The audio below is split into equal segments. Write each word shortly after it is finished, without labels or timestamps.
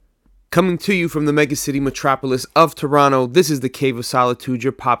Coming to you from the mega city metropolis of Toronto, this is the Cave of Solitude,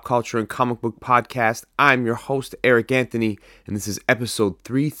 your pop culture and comic book podcast. I'm your host, Eric Anthony, and this is episode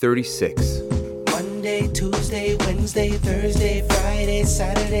 336. Monday, Tuesday, Wednesday, Thursday, Friday,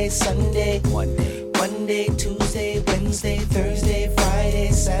 Saturday, Sunday. Monday, Tuesday, Wednesday, Thursday,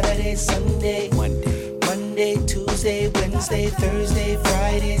 Friday, Saturday, Sunday. Monday, Tuesday, Wednesday, Thursday,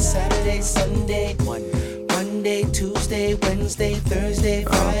 Friday, Saturday, Sunday. Monday, Tuesday, Wednesday, Thursday, Friday, Saturday,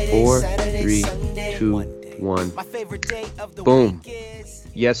 Sunday. 4, 3, 2, 1. Boom.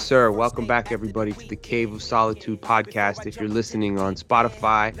 Yes, sir. Welcome back, everybody, to the Cave of Solitude podcast. If you're listening on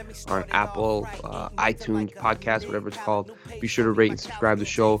Spotify, on Apple, iTunes podcast, whatever it's called, be sure to rate and subscribe to the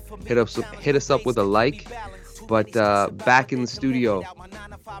show. Hit us up with a like. But back in the studio,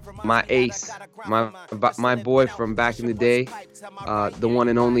 my ace, my boy from back in the day, the one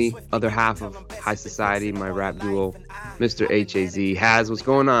and only other half of High Society, my rap duo, Mr. H.A.Z. Haz, what's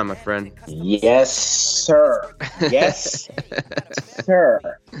going on, my friend? Yes, sir. Yes, sir.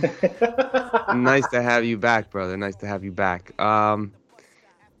 Nice to have you back, brother. Nice to have you back.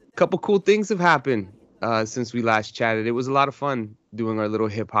 Couple cool things have happened since we last chatted. It was a lot of fun doing our little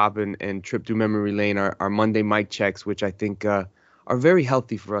hip hop and trip through memory lane, our Monday mic checks, which I think are very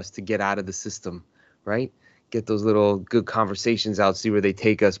healthy for us to get out of the system, right? Get those little good conversations out, see where they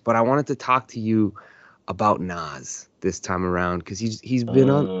take us. But I wanted to talk to you about Nas this time around because he's been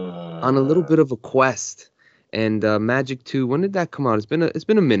on a little bit of a quest. And Magic 2, when did that come out? It's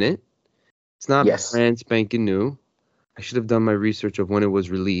been a minute. It's not brand spanking new. I should have done my research of when it was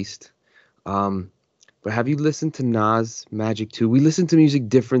released. But have you listened to Nas Magic 2? We listen to music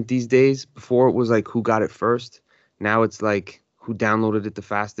different these days. Before it was like who got it first. Now it's like who downloaded it the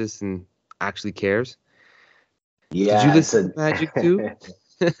fastest and actually cares. Yeah. Did you listen to Magic 2?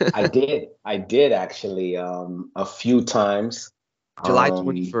 I did actually a few times. July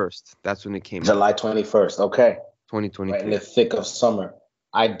 21st. That's when it came July out. 21st. Okay. 2023. Right in the thick of summer.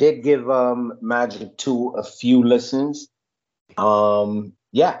 I did give Magic 2 a few listens.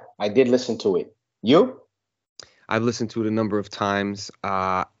 Yeah, I did listen to it. You? I've listened to it a number of times.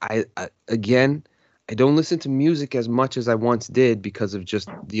 I don't listen to music as much as I once did because of just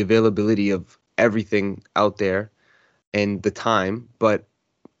the availability of everything out there and the time. But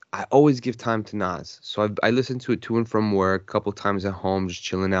I always give time to Nas. So I listen to it to and from work, a couple times at home, just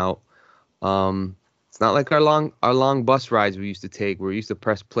chilling out. It's not like our long bus rides we used to take where we used to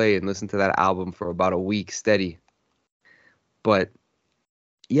press play and listen to that album for about a week steady. But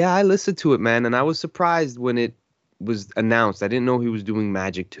yeah, I listened to it, man, and I was surprised when it was announced. I didn't know he was doing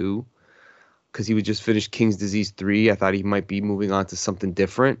Magic 2 because he would just finish King's Disease 3. I thought he might be moving on to something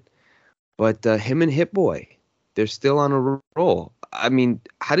different. But him and Hit Boy, they're still on a roll. I mean,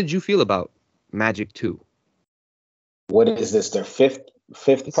 how did you feel about Magic 2? What is this, their fifth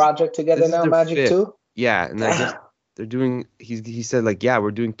project together now, Magic 2? Yeah, and I guess they're doing, he said, like, yeah,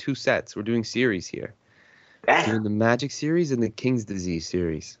 we're doing 2 sets. We're doing series here. Doing the Magic series and the King's Disease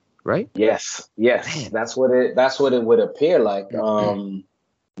series, right? Yes. Man. That's what it would appear like.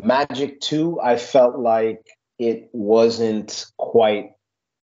 Magic 2, I felt like it wasn't quite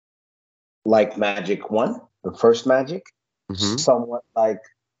like Magic 1, the first Magic. Mm-hmm. Somewhat like,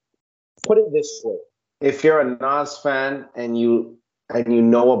 put it this way: if you're a Nas fan and you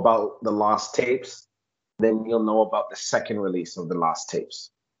know about the Lost Tapes, then you'll know about the second release of the Lost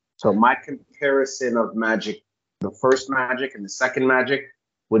Tapes. So my comparison of Magic, the first Magic and the second Magic,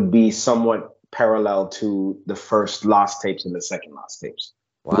 would be somewhat parallel to the first Lost Tapes and the second Lost Tapes.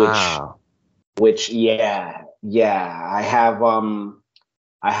 Wow. Which yeah. I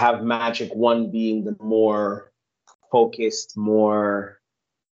have Magic 1 being the more focused, I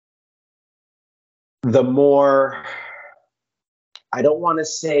don't want to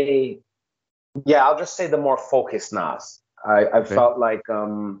say, I'll just say the more focused Nas. I felt like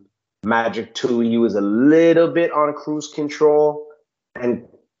Magic 2, he was a little bit on cruise control and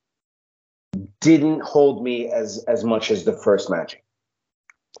didn't hold me as much as the first Magic.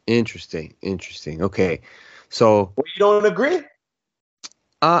 Interesting. Okay. So you don't agree?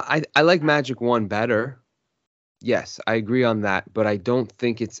 I like Magic 1 better. Yes, I agree on that, but I don't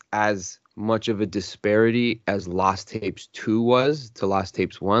think it's as much of a disparity as Lost Tapes 2 was to Lost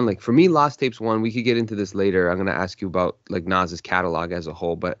Tapes 1. Like for me, Lost Tapes 1, we could get into this later. I'm going to ask you about like Nas's catalog as a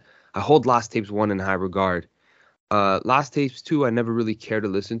whole, but I hold Lost Tapes 1 in high regard. Lost Tapes 2, I never really care to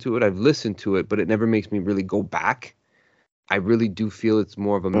listen to it. I've listened to it, but it never makes me really go back. I really do feel it's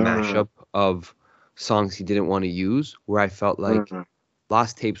more of a mashup of songs he didn't want to use, where I felt like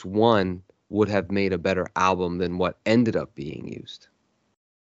Lost Tapes 1 would have made a better album than what ended up being used.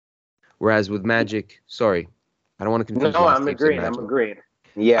 Whereas with Magic, sorry, I don't want to confuse. No, I'm agreeing.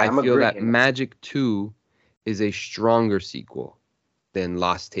 Yeah, I I'm feel that agreeing. Magic 2 is a stronger sequel than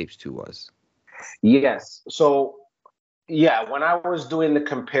Lost Tapes 2 was. Yes. So, yeah, when I was doing the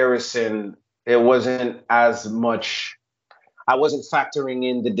comparison, it wasn't as much, I wasn't factoring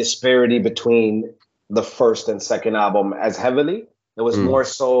in the disparity between the first and second album as heavily. It was Mm. more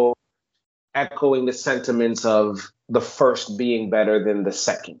so echoing the sentiments of the first being better than the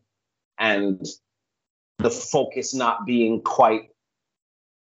second, and the focus not being quite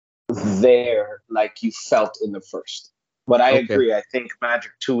there like you felt in the first. But I Okay. agree. I think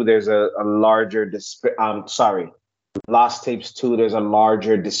Magic 2, there's a larger sorry, Lost Tapes 2, there's a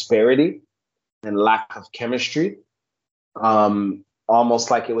larger disparity and lack of chemistry.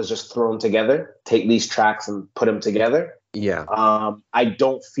 Almost like it was just thrown together. Take these tracks and put them together. Yeah. I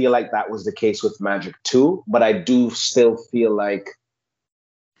don't feel like that was the case with Magic 2, but I do still feel like,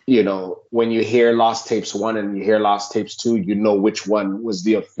 when you hear Lost Tapes 1 and you hear Lost Tapes 2, you know which one was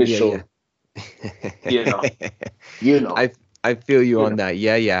the official, you know, you know, I feel you you on know. that.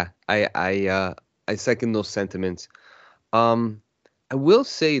 Yeah. I second those sentiments. I will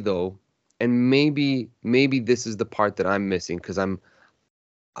say though, and maybe this is the part that I'm missing because I'm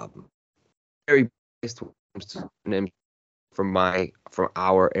very biased when it comes to names from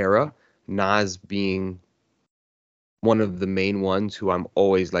our era, Nas being one of the main ones who I'm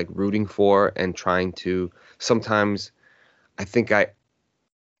always like rooting for and trying to. Sometimes I think I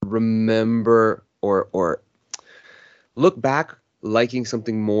remember or look back liking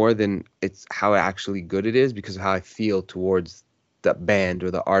something more than it's how actually good it is because of how I feel towards the band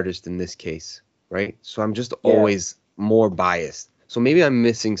or the artist in this case, right? So I'm just Yeah. always more biased. So maybe I'm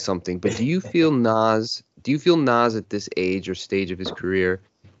missing something, but do you feel Nas at this age or stage of his career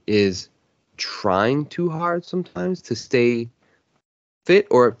is trying too hard sometimes to stay fit,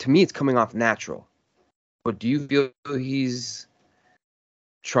 or to me it's coming off natural? But do you feel he's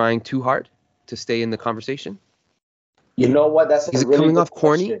trying too hard to stay in the conversation? You know what? That's a Is it really coming good off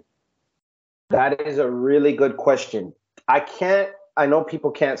corny? question. That is a really good question. I know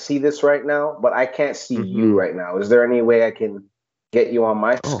people can't see this right now, but I can't see you Mm-hmm. right now. Is there any way I can get you on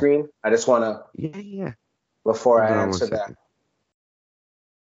my Oh, screen? I just want to, yeah. before Hold I on one answer that, second.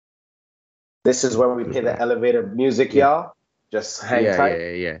 this is where we Go play the back. elevator music, Yeah. y'all. Just hang tight.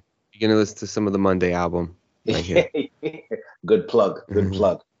 You're gonna listen to some of the Monday album right here. Good plug. Good Mhm.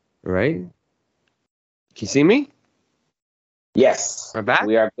 plug. Right? Can you see me? Yes, Am I back?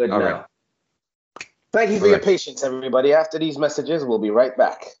 we are good All right. now. Thank you for All your right. patience, everybody. After these messages, we'll be right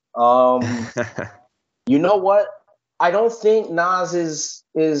back. You know what? I don't think Nas is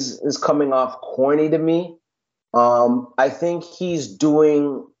coming off corny to me. I think he's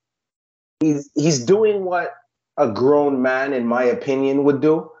doing what a grown man, in my opinion, would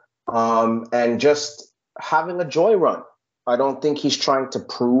do, and just having a joy run. I don't think he's trying to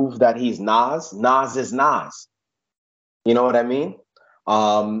prove that he's Nas. Nas is Nas. You know what I mean?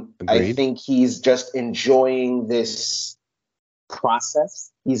 I Agreed. think he's just enjoying this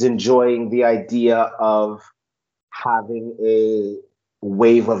process. He's enjoying the idea of having a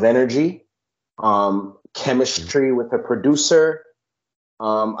wave of energy, chemistry with a producer.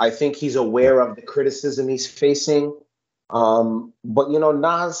 I think he's Yeah. aware of the criticism he's facing. But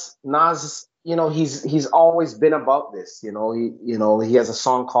Nas, he's always been about this. He has a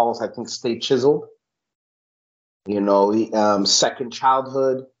song called, I think, "Stay Chiseled." Second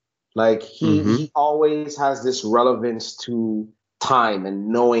Childhood. Like Mm-hmm. he always has this relevance to time and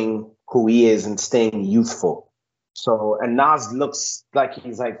knowing who he is and staying youthful. So, and Nas looks like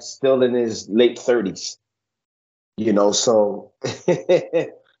he's like still in his late 30s, so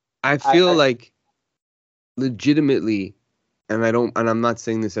I feel like legitimately, and I'm not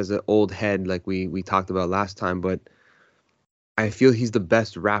saying this as an old head like we talked about last time, but I feel he's the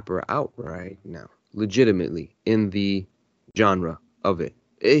best rapper out right now, legitimately in the genre of it.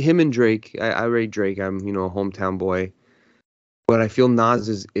 Him and Drake, I rate Drake. I'm a hometown boy, but I feel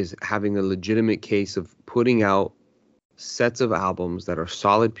Nas is having a legitimate case of putting out sets of albums that are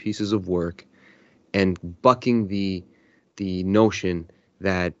solid pieces of work and bucking the notion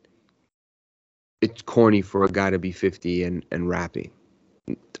that it's corny for a guy to be 50 and rapping.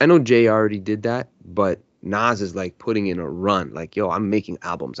 I know Jay already did that, but Nas is like putting in a run. Like, yo, I'm making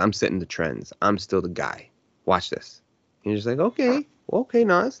albums. I'm setting the trends. I'm still the guy. Watch this. And you're just like, okay,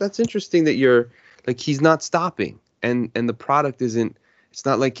 Nas, that's interesting that you're like he's not stopping, and the product isn't. It's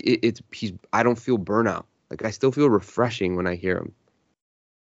not like it's he's. I don't feel burnout. Like I still feel refreshing when I hear him.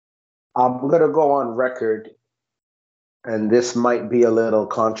 I'm gonna go on record, and this might be a little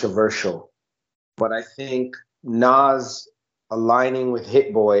controversial, but I think Nas aligning with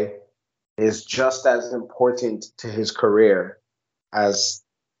Hit Boy is just as important to his career as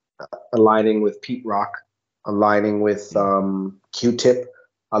aligning with Pete Rock, aligning with Q-Tip,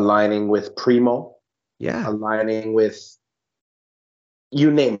 aligning with Primo, aligning with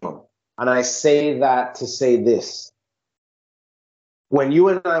you name them. And I say that to say this. When you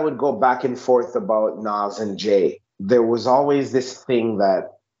and I would go back and forth about Nas and Jay, there was always this thing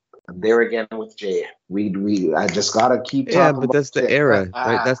that there again with Jay. I just gotta keep talking. Yeah, but that's the era,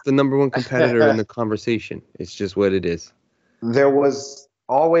 right? That's the number one competitor in the conversation. It's just what it is. There was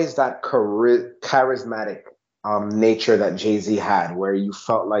always that charismatic nature that Jay-Z had, where you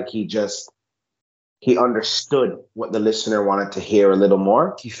felt like he understood what the listener wanted to hear a little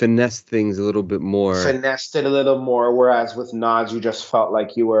more. He finessed things a little bit more. Finessed it a little more, whereas with Nas, you just felt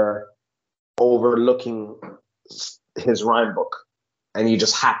like you were overlooking his rhyme book, and you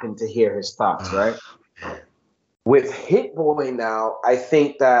just happened to hear his thoughts, right? With Hit Boy now, I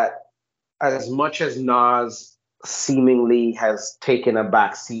think that as much as Nas seemingly has taken a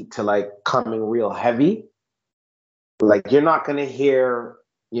back seat to like coming real heavy, like you're not gonna hear,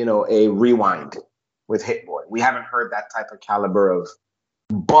 a rewind with Hit Boy. We haven't heard that type of caliber of,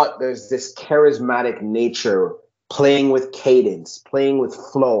 but there's this charismatic nature, playing with cadence, playing with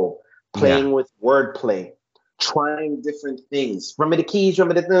flow, playing with wordplay, trying different things. Remember the keys,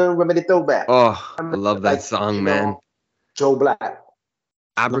 remember the throwback. Oh, I love that song, man. Joe Black.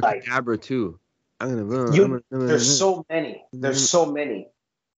 Abracadabra too. There's so many. There's so many.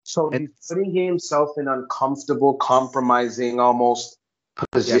 So he's putting himself in uncomfortable, compromising almost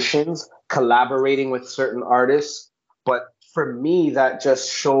positions, collaborating with certain artists. But for me, that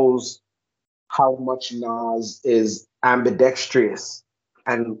just shows how much Nas is ambidextrous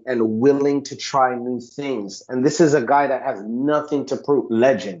and willing to try new things. And this is a guy that has nothing to prove.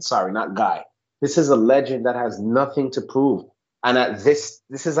 Legend, sorry, not guy. This is a legend that has nothing to prove. And at this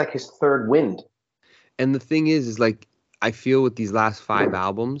is like his third wind. And the thing is like, I feel with these last 5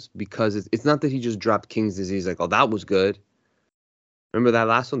 albums, because it's not that he just dropped King's Disease, like, oh, that was good. Remember that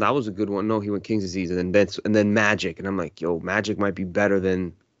last one? That was a good one. No, he went King's Disease and then Magic. And I'm like, yo, Magic might be better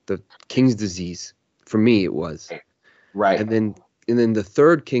than the King's Disease. For me, it was. Right. And then the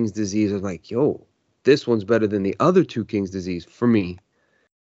third King's Disease, I was like, yo, this one's better than the other 2 King's Disease for me.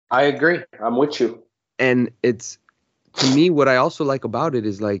 I agree. I'm with you. And it's, to me, what I also like about it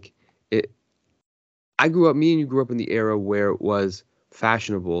is like, me and you grew up in the era where it was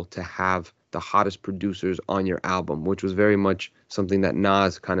fashionable to have the hottest producers on your album, which was very much something that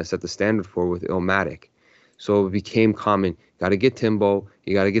Nas kind of set the standard for with Illmatic. So it became common. Got to get Timbo.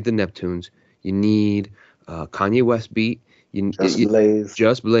 You got to get the Neptunes. You need Kanye West beat.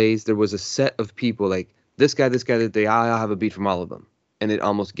 Just Blaze. There was a set of people like this guy, that day. I'll have a beat from all of them. And it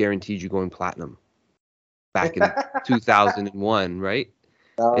almost guaranteed you going platinum back in 2001, right?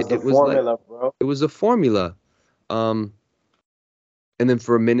 That was the formula, bro. It was a formula. And then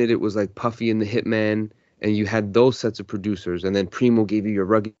for a minute, it was like Puffy and the Hitman, and you had those sets of producers, and then Primo gave you your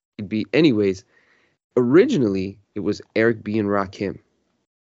rugged beat. Anyways, originally, it was Eric B. and Rakim.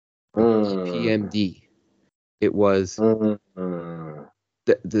 PMD. It was the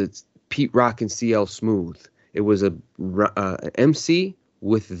Pete Rock and CL Smooth. It was a MC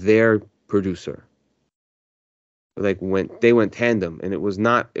with their producer. Like they went tandem, and it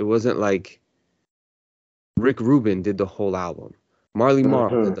wasn't like Rick Rubin did the whole album. Marley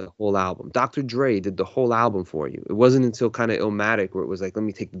Marl did the whole album. Dr. Dre did the whole album for you. It wasn't until kind of Illmatic where it was like, let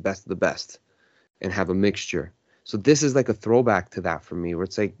me take the best of the best and have a mixture. So this is like a throwback to that for me, where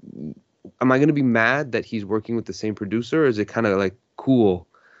it's like, am I going to be mad that he's working with the same producer? Or is it kind of like cool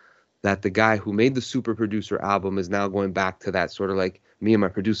that the guy who made the super producer album is now going back to that sort of like me and my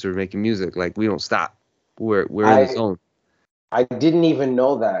producer making music? Like, we don't stop. We're in the zone. I didn't even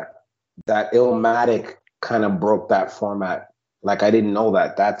know that Illmatic kind of broke that format. Like, I didn't know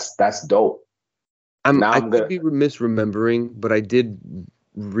that. That's dope. I could be misremembering, but I did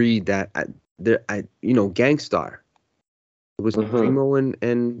read that Gangstar. It was Primo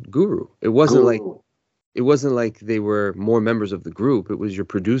and Guru. It wasn't like they were more members of the group. It was your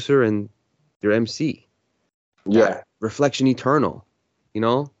producer and your MC. Yeah. Reflection Eternal.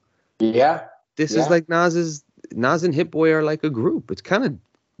 Yeah. This is like Nas and Hit Boy are like a group. It's kind of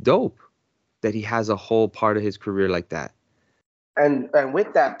dope that he has a whole part of his career like that. And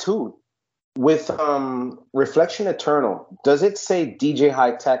with that too, with Reflection Eternal, does it say DJ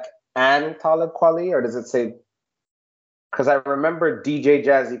High Tech and Talib Kweli, or does it say? Because I remember DJ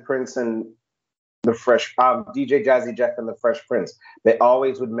Jazzy Prince and the DJ Jazzy Jeff and the Fresh Prince. They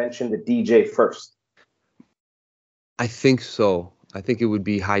always would mention the DJ first. I think so. I think it would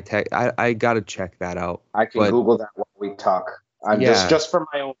be High Tech. I gotta check that out. I can Google that while we talk. Just for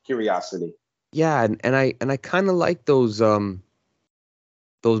my own curiosity. Yeah, and I kind of like those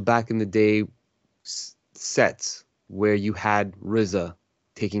those back in the day sets where you had RZA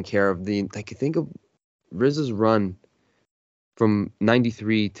taking care of the, like, you think of RZA's run from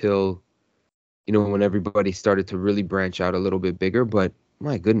 93 till, you know, when everybody started to really branch out a little bit bigger. But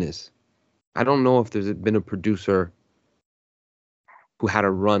my goodness, I don't know if there's been a producer who had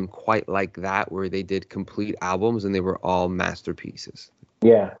a run quite like that, where they did complete albums and they were all masterpieces.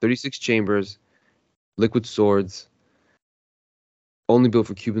 Yeah. 36 Chambers, Liquid Swords, Only Built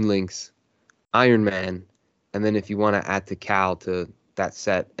for Cuban Links, Iron Man, and then if you want to add to Cal to that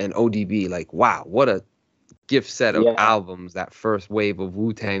set, and ODB, like, wow, what a gift set of albums that first wave of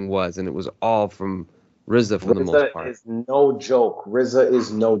Wu-Tang was, and it was all from RZA for the most part. RZA is no joke. RZA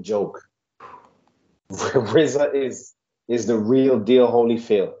is no joke. RZA is the real deal,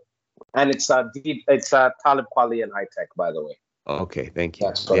 Holyfield. And it's Talib Kweli and High Tech, by the way. Okay, thank you.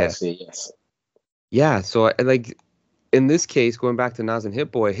 That's what I see, yes. Yeah, so like in this case, going back to Nas and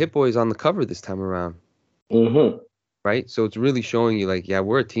Hit Boy is on the cover this time around. Mm-hmm. Right? So it's really showing you, like, yeah,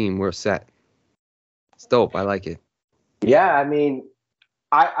 we're a team, we're a set. It's dope. I like it. Yeah, I mean,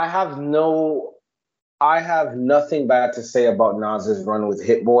 I have nothing bad to say about Nas's run with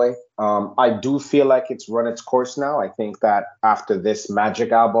Hit Boy. I do feel like it's run its course now. I think that after this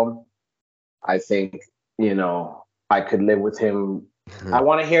Magic album, I think, you know, I could live with him. I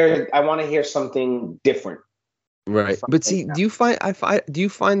want to hear something different. Right. But see, do you find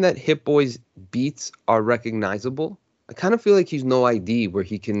that Hit Boy's beats are recognizable? I kind of feel like he's No ID, where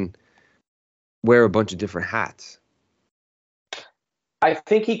he can wear a bunch of different hats. I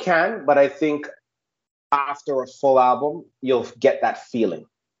think he can, but I think after a full album, you'll get that feeling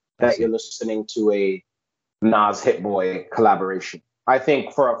that you're listening to a Nas Hit Boy collaboration. I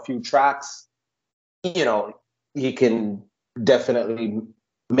think for a few tracks, you know, he can definitely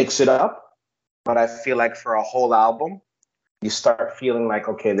mix it up. But I feel like for a whole album, you start feeling like,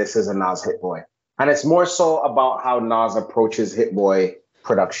 okay, this is a Nas Hit Boy. And it's more so about how Nas approaches Hit Boy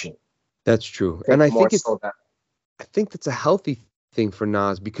production. That's true. And I think that's a healthy thing for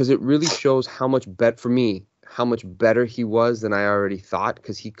Nas, because it really shows how much better he was than I already thought,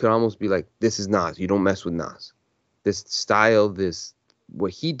 because he could almost be like, this is Nas. You don't mess with Nas. This style,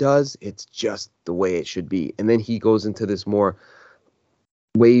 what he does, it's just the way it should be. And then he goes into this more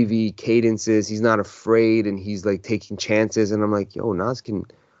wavy cadences. He's not afraid, and he's like taking chances. And I'm like, yo, Nas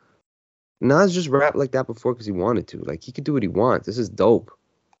just rap like that before because he wanted to. Like, he could do what he wants. This is dope.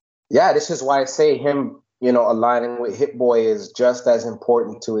 Yeah, this is why I say him, you know, aligning with Hit Boy is just as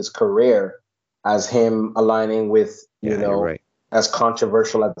important to his career as him aligning with, you know, right, as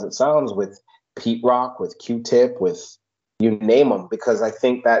controversial as it sounds, with Pete Rock, with Q-Tip, with you name them, because I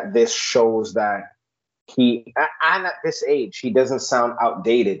think that this shows that and at this age, he doesn't sound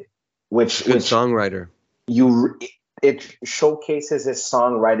outdated, which songwriter. It showcases his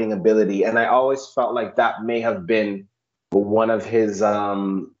songwriting ability. And I always felt like that may have been one of his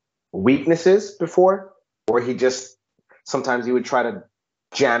weaknesses before, where sometimes he would try to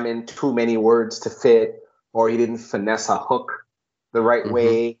jam in too many words to fit, or he didn't finesse a hook the right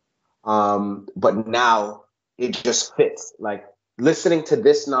way. But now it just fits. Like, listening to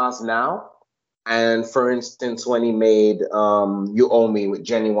this Nas now, and for instance, when he made You Owe Me with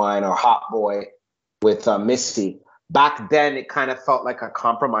Genuine, or Hot Boy with Missy, back then it kind of felt like a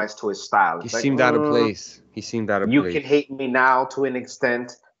compromise to his style. He seemed out of place. You can hate me now to an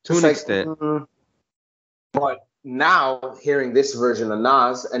extent. But now, hearing this version of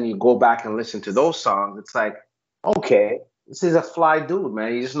Nas, and you go back and listen to those songs, it's like, okay, this is a fly dude,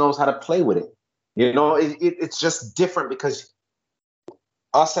 man. He just knows how to play with it. You know, it's just different because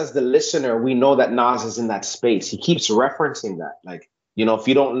us as the listener, we know that Nas is in that space. He keeps referencing that. Like, you know, if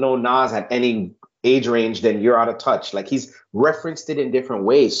you don't know Nas at any age range, then you're out of touch. Like, he's referenced it in different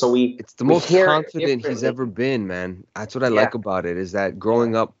ways. So it's the most confident he's ever been, man. That's what I like about it, is that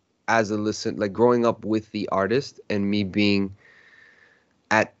growing up growing up with the artist, and me being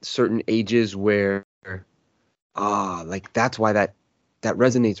at certain ages where, like, that's why that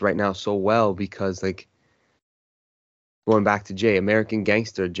resonates right now so well, because, like, going back to Jay, American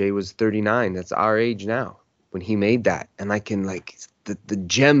Gangster, Jay was 39. That's our age now when he made that. And I can, like, the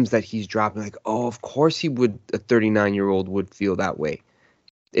gems that he's dropping, like, oh, of course a 39-year-old would feel that way.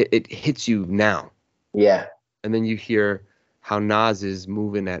 It hits you now. Yeah. And then you hear how Nas is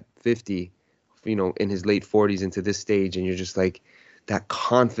moving at 50, you know, in his late 40s into this stage, and you're just like, that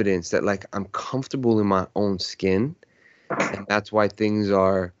confidence that, like, I'm comfortable in my own skin, and that's why things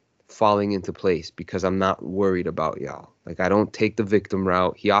are falling into place, because I'm not worried about y'all. Like, I don't take the victim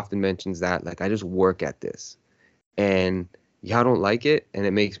route. He often mentions that, like, I just work at this, and y'all don't like it, and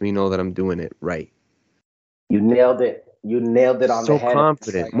it makes me know that I'm doing it right. You nailed it. You nailed it on the So head.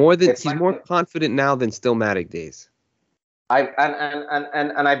 confident. He's more confident now than Stillmatic days.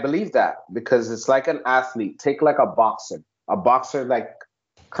 And I believe that because it's like an athlete. Take like a boxer. A boxer like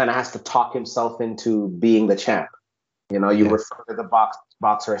kind of has to talk himself into being the champ. You know, you refer to the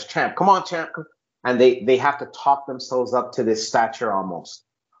boxer as champ. Come on, champ. And they have to talk themselves up to this stature almost.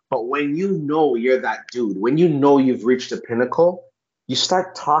 But when you know you're that dude, when you know you've reached the pinnacle, you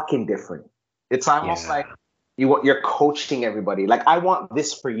start talking different. It's almost like you're coaching everybody. Like, I want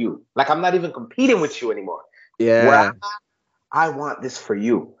this for you. Like, I'm not even competing with you anymore. Yeah. I want this for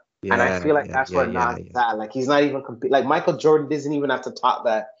you. Yeah, and I feel like that's where Nas is at. Like, he's not even like Michael Jordan doesn't even have to talk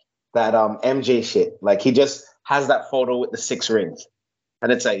that MJ shit. Like, he just has that photo with the 6 rings.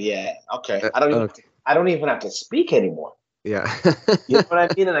 And it's like, yeah, okay. I don't even have to speak anymore. Yeah. You know what I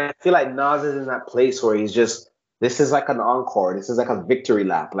mean? And I feel like Nas is in that place where he's just, this is like an encore. This is like a victory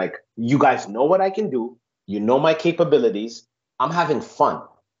lap. Like, you guys know what I can do. You know my capabilities. I'm having fun.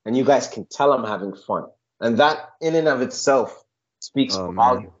 And you guys can tell I'm having fun. And that in and of itself speaks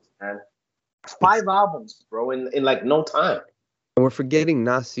volumes, man. 5 albums, bro, in like no time. And we're forgetting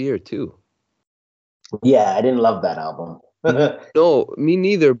Nasir too. Yeah, I didn't love that album. No, me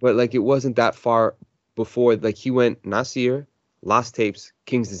neither, but like it wasn't that far before. Like he went Nasir, Lost Tapes,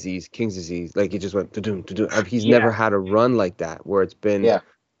 King's Disease. Like it just went to-doom. He's never had a run like that where it's been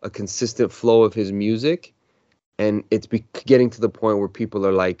a consistent flow of his music. And it's getting to the point where people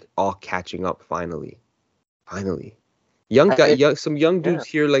are like all catching up finally. Some young dudes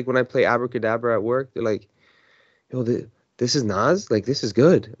here, like when I play Abracadabra at work, they're like, yo, this is Nas? Like, this is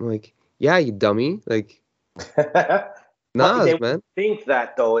good. I'm like, yeah, you dummy. Like, Nas, man. Think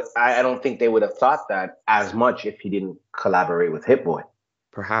that, though, I don't think they would have thought that as much if he didn't collaborate with Hit Boy.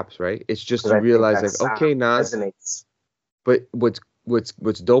 Perhaps, right? It's just to realize, like, okay, Nas. Resonates. But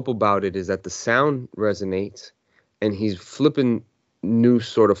what's dope about it is that the sound resonates, and he's flipping new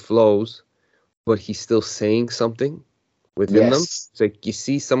sort of flows, but he's still saying something within them. It's like you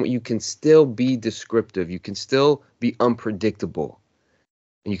see you can still be descriptive. You can still be unpredictable.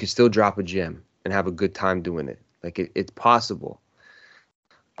 And you can still drop a gem and have a good time doing it. Like it's possible.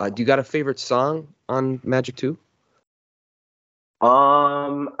 Do you got a favorite song on Magic 2?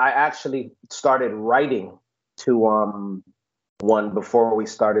 I actually started writing to one before we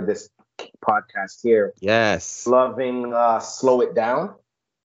started this podcast here. Yes. Loving Slow It Down.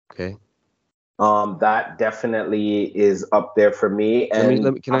 Okay. That definitely is up there for me.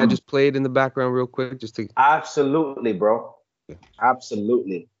 And can I just play it in the background real quick? Absolutely, bro. Yeah.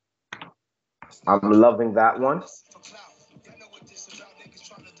 Absolutely. I'm loving that one.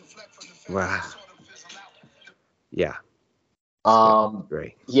 Wow. Yeah.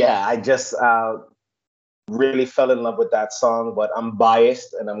 Great. Yeah, I just really fell in love with that song, but I'm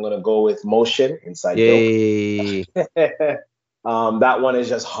biased and I'm gonna go with Motion, Inside Joke. That one is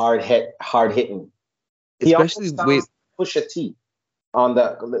just hard hitting. Especially with Pusha T on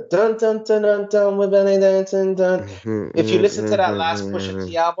the dun dun dun dun dun with dun dun. If you listen to that last Pusha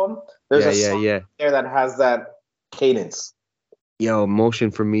T album, there's a song there that has that cadence. Yo,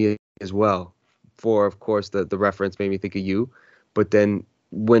 Motion for me as well. For of course the reference made me think of you, but then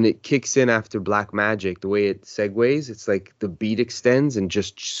when it kicks in after Black Magic, the way it segues, it's like the beat extends and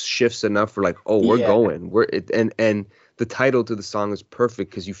just shifts enough for like, oh, we're going. And the title to the song is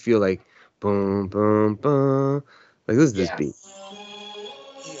perfect because you feel like boom, boom, boom. Like this is this beat.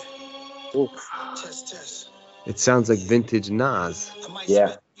 Oof. It sounds like vintage Nas.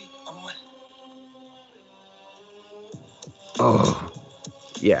 Yeah. Oh.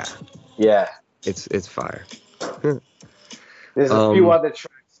 Yeah. Yeah. It's fire. There's a few other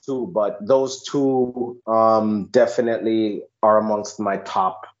tracks too, but those two definitely are amongst my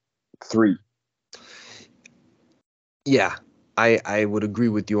top 3. Yeah, I would agree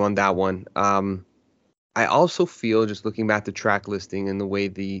with you on that one. I also feel, just looking back at the track listing and the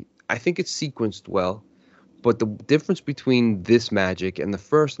way I think it's sequenced well, but the difference between this Magic and the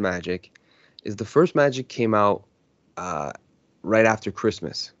first Magic is the first Magic came out right after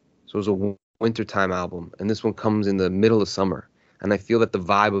Christmas. So it was a wintertime album, and this one comes in the middle of summer. And I feel that the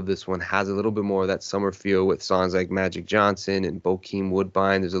vibe of this one has a little bit more of that summer feel with songs like Magic Johnson and Bokeem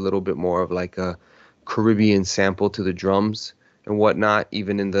Woodbine. There's a little bit more of like a Caribbean sample to the drums and whatnot,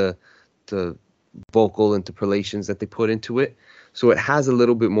 even in the vocal interpolations that they put into it. So it has a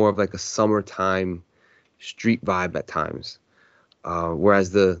little bit more of like a summertime street vibe at times.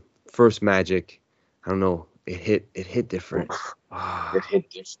 Whereas the first Magic, I don't know, it hit different. It hit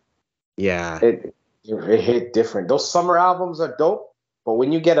different. Yeah. It hit different. Those summer albums are dope, but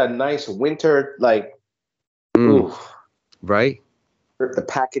when you get a nice winter, like, oof. Right? Rip the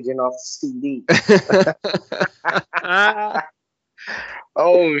packaging off the CD.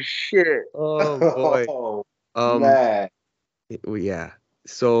 Oh shit! Oh boy. Oh, man. Yeah.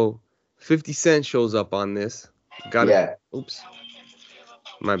 So 50 Cent shows up on this. Got it. Yeah. Oops.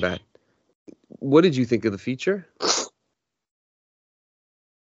 My bad. What did you think of the feature?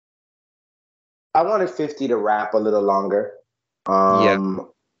 I wanted 50 to rap a little longer. Yeah.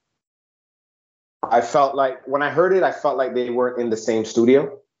 I felt like when I heard it, I felt like they weren't in the same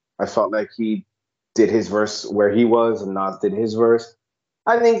studio. I felt like he did his verse where he was and Nas did his verse.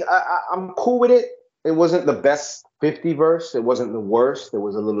 I think I'm cool with it. It wasn't the best 50 verse. It wasn't the worst. It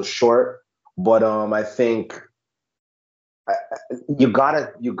was a little short. But I think you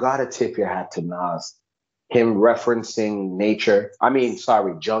gotta tip your hat to Nas. Him referencing nature. I mean,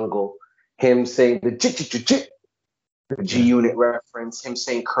 sorry, jungle. Him saying the G Unit reference. Him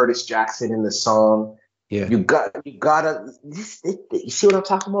saying Curtis Jackson in the song. Yeah. You gotta. You see what I'm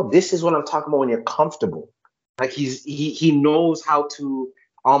talking about? This is what I'm talking about when you're comfortable. Like he knows how to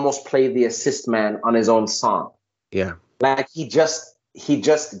almost play the assist man on his own song. Yeah. Like he just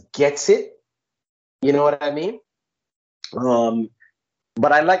gets it. You know what I mean?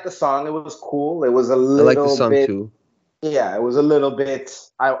 But I like the song. It was cool. It was a little I like the song bit, too. Yeah, it was a little bit.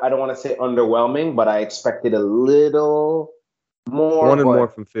 I don't want to say underwhelming, but I expected a little more. I wanted more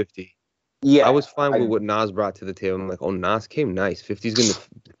from 50. Yeah, I was fine with what Nas brought to the table. I'm like, oh, Nas came nice.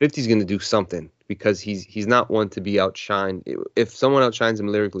 50's gonna do something because he's not one to be outshined. If someone outshines him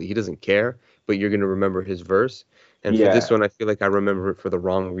lyrically, he doesn't care. But you're gonna remember his verse. And for this one, I feel like I remember it for the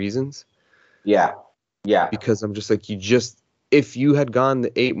wrong reasons. Yeah. Because I'm just like, if you had gone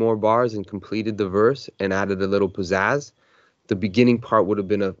the 8 more bars and completed the verse and added a little pizzazz, the beginning part would have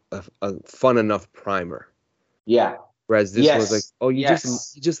been a fun enough primer. Yeah. Whereas this was like, oh, you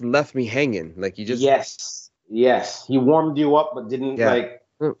just left me hanging. Like you just Yes. He warmed you up, but didn't like.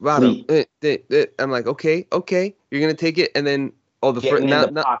 I'm like, okay, you're gonna take it, and then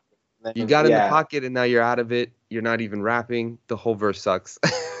you got in the pocket, and now you're out of it. You're not even rapping. The whole verse sucks.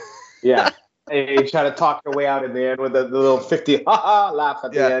 Yeah. You try to talk your way out in the end with a little 50 laugh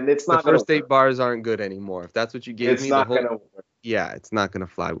at the end. It's not the first 8 bars aren't good anymore. If that's what you gave me, it's not gonna work. Yeah, it's not gonna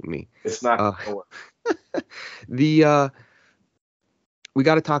fly with me. It's not gonna work. We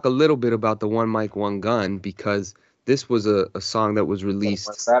got to talk a little bit about the One Mic, One Gun, because this was a song that was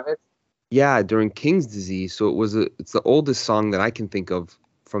released. Yeah, during King's Disease. So it's the oldest song that I can think of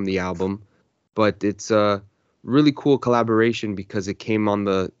from the album, but it's a really cool collaboration because it came on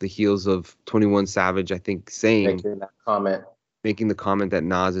the heels of 21 Savage, I think, making the comment that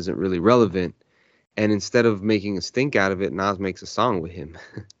Nas isn't really relevant, and instead of making a stink out of it, Nas makes a song with him.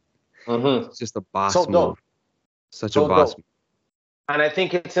 It's just a boss move. Such a boss move. And I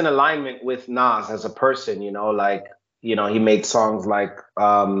think it's in alignment with Nas as a person, he made songs like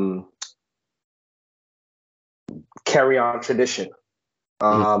Carry On Tradition.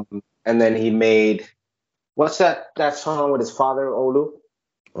 And then he made, what's that song with his father, Olu?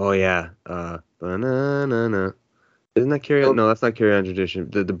 Oh, yeah. Banana. Isn't that Carry On? No, that's not Carry On Tradition.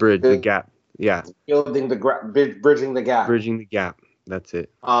 The bridge, the gap. Yeah. Bridging the gap. Bridging the gap. That's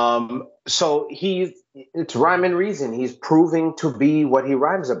it. So it's rhyme and reason. He's proving to be what he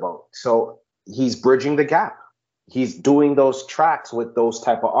rhymes about. So he's bridging the gap. He's doing those tracks with those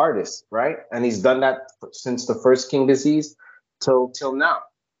type of artists, right? And he's done that since the first King Disease till now.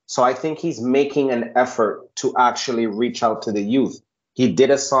 So I think he's making an effort to actually reach out to the youth. He did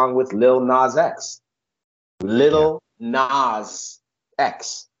a song with Lil Nas X. Nas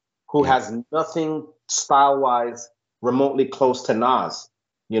X, who has nothing style-wise remotely close to Nas.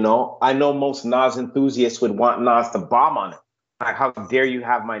 I know most Nas enthusiasts would want Nas to bomb on it. Like, how dare you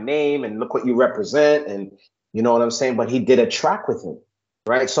have my name and look what you represent, and you know what I'm saying? But he did a track with him,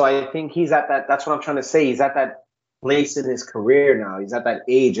 right? So I think he's at that's what I'm trying to say. He's at that place in his career now. He's at that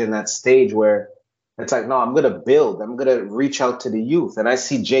age and that stage where it's like, no, I'm going to build. I'm going to reach out to the youth. And I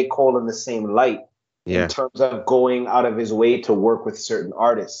see J. Cole in the same light in terms of going out of his way to work with certain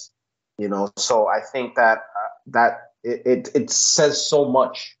artists, So I think that it says so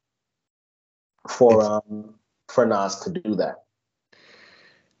much for Nas to do that.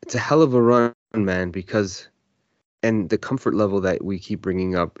 It's a hell of a run, man, and the comfort level that we keep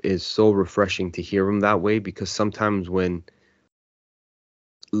bringing up is so refreshing to hear him that way, because sometimes when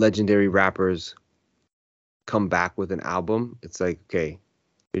legendary rappers come back with an album, it's like, okay,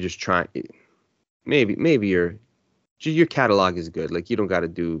 you're just trying. Maybe your catalog is good. Like, you don't got to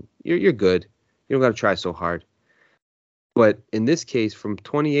do. You're good. You don't got to try so hard. But in this case, from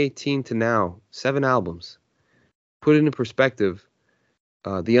 2018 to now, 7 albums. Put it in perspective.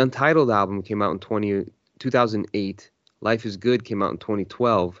 The Untitled album came out in 2008. Life is Good came out in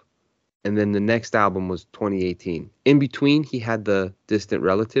 2012, and then the next album was 2018. In between, he had the Distant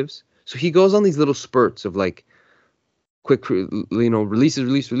Relatives. So he goes on these little spurts of like quick,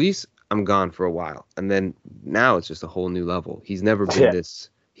 release. I'm gone for a while, and then now it's just a whole new level. He's never been this.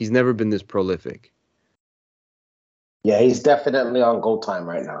 He's never been this prolific. Yeah, he's definitely on gold time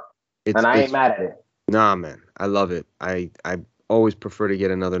right now, and I ain't mad at it. Nah, man, I love it. I always prefer to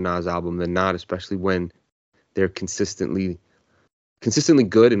get another Nas album than not, especially when they're consistently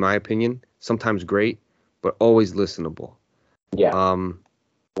good, in my opinion. Sometimes great, but always listenable. Yeah. I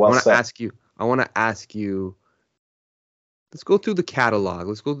want to ask you. Let's go through the catalog.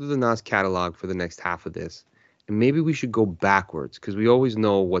 Let's go through the Nas catalog for the next half of this. And maybe we should go backwards because we always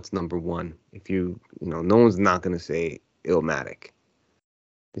know what's number one. If no one's not going to say Illmatic.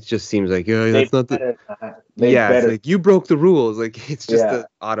 It just seems like, that's not the... it's like, you broke the rules. Like, it's just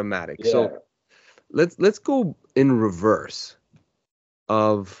automatic. Yeah. So let's go in reverse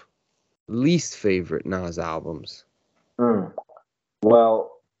of least favorite Nas albums.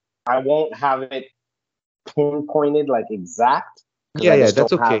 Well, I won't have it pinpointed like exact. Yeah,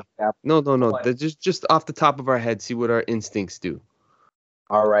 that's okay. No. That's just off the top of our head, see what our instincts do.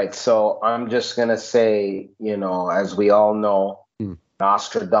 All right, so I'm just gonna say, as we all know,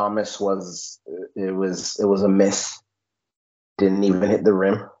 Nostradamus was a miss. Didn't even hit the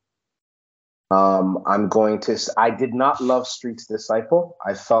rim. I did not love Street's Disciple.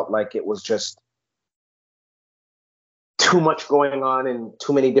 I felt like it was just too much going on in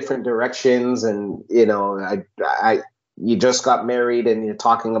too many different directions, and you just got married and you're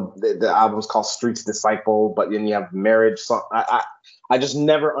talking the album's called Street's Disciple, but then you have marriage. So I just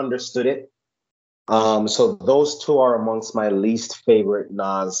never understood it. So those two are amongst my least favorite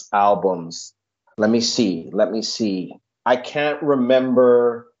Nas albums. Let me see. I can't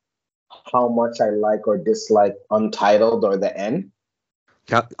remember how much I like or dislike Untitled or The End.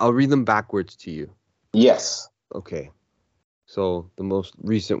 I'll read them backwards to you. Yes. Okay. So the most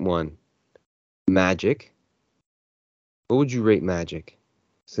recent one, Magic. What would you rate Magic?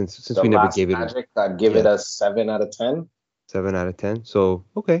 Since we never gave it Magic, I'd give it a 7 out of 10. 7 out of 10. So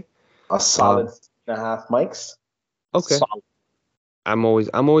okay. A solid 6.5 mics. Okay. Solid. I'm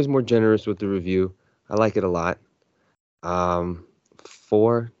always more generous with the review. I like it a lot.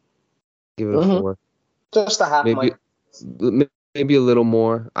 4. Give it a 4. Just a half mic. Maybe a little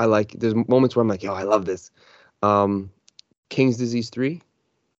more. I like. There's moments where I'm like, I love this. King's Disease 3.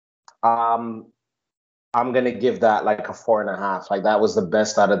 I'm gonna give that like a 4.5. Like that was the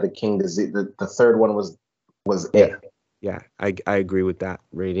best out of the King Disease. The third one was it. Yeah, I agree with that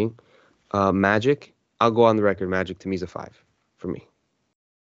rating. Magic, I'll go on the record. Magic to me is a 5 for me.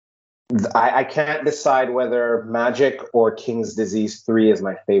 I can't decide whether Magic or King's Disease 3 is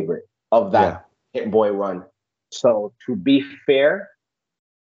my favorite of that Hit Boy run. So to be fair,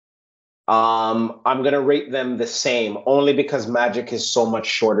 I'm gonna rate them the same only because Magic is so much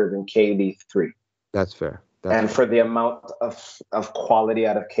shorter than KD3. That's fair. For the amount of quality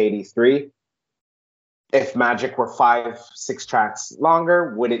out of KD3, if Magic were 5-6 tracks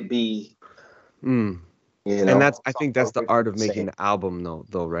longer, would it be? And I think that's the art of making the album,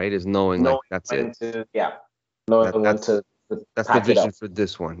 though, right? Is knowing like that's it. That's the vision for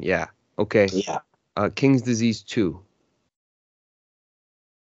this one. Yeah. Okay. Yeah. King's Disease 2.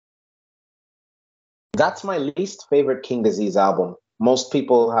 That's my least favorite King Disease album. Most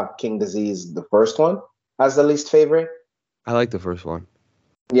people have King Disease, the first one, as the least favorite. I like the first one.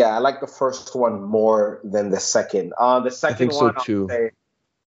 Yeah, I like the first one more than the second. The second I think one, so too.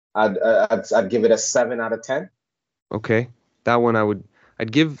 I'd give it a 7 out of 10. Okay, that one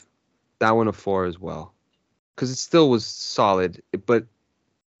I'd give that one a 4 as well, because it still was solid, but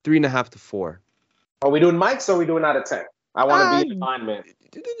 3.5 to 4. Are we doing mics or are we doing out of 10? I want to be in line, man.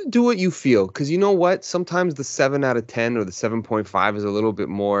 Do what you feel, because you know what? Sometimes the 7 out of 10 or the 7.5 is a little bit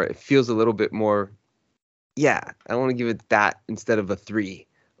more. It feels a little bit more. Yeah, I want to give it that instead of a 3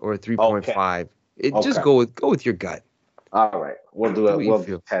 or a 3.5. Just go with your gut. All right, we'll do it. We'll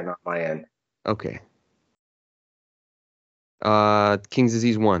do 10 on my end. Okay. King's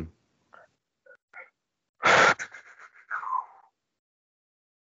Disease 1.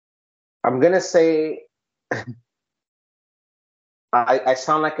 I'm gonna say. I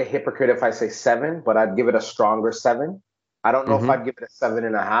sound like a hypocrite if I say 7, but I'd give it a stronger 7. I don't know if I'd give it a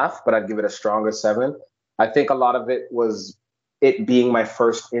 7.5, but I'd give it a stronger 7. I think a lot of it was it being my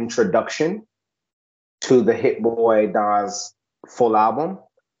first introduction to the Hit Boy Nas full album.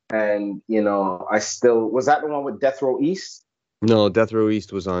 And, was that the one with Death Row East? No, Death Row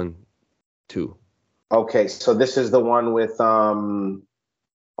East was on 2. Okay, so this is the one with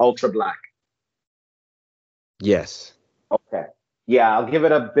Ultra Black. Yes. Yeah, I'll give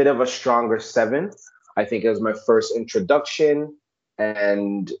it a bit of a stronger 7. I think it was my first introduction,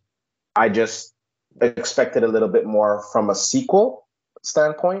 and I just expected a little bit more from a sequel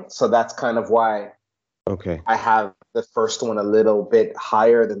standpoint. So that's kind of why Okay. I have the first one a little bit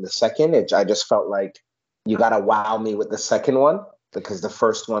higher than the second. I just felt like you got to wow me with the second one because the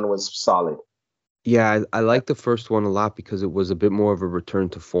first one was solid. Yeah, I like the first one a lot because it was a bit more of a return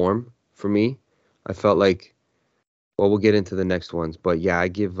to form for me. I felt like, well, we'll get into the next ones, but yeah, I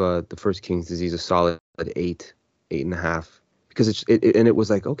give the first King's Disease a solid 8, 8.5, because and it was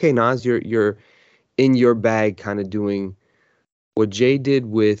like, okay, Nas, you're in your bag, kind of doing what Jay did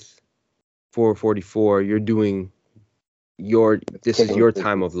with 444. You're doing this is your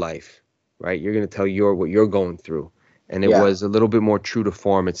time of life, right? You're gonna tell what you're going through, and it was a little bit more true to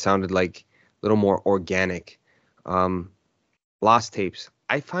form. It sounded like a little more organic. Lost Tapes,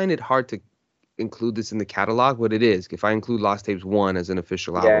 I find it hard to include this in the catalog, but it is. If I include Lost Tapes 1 as an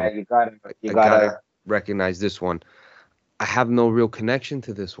official album, you gotta recognize this one. I have no real connection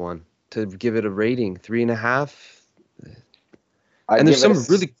to this one to give it a rating 3.5. And there's some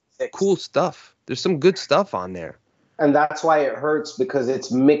really cool stuff. There's some good stuff on there. And that's why it hurts, because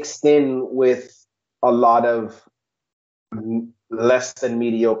it's mixed in with a lot of less than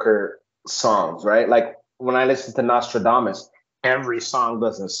mediocre songs, right? Like when I listen to Nostradamus, every song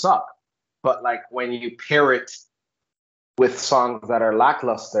doesn't suck. But like when you pair it with songs that are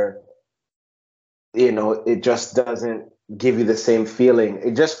lackluster, it just doesn't give you the same feeling.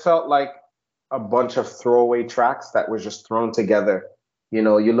 It just felt like a bunch of throwaway tracks that were just thrown together.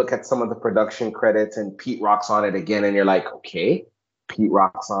 You look at some of the production credits and Pete Rock's on it again, and you're like, okay, Pete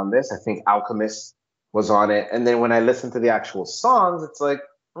Rock's on this. I think Alchemist was on it. And then when I listen to the actual songs, it's like,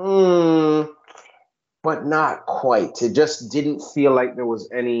 but not quite. It just didn't feel like there was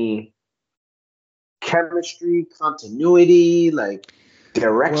any chemistry, continuity, like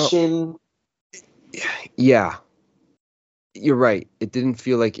direction. Well, yeah. You're right. It didn't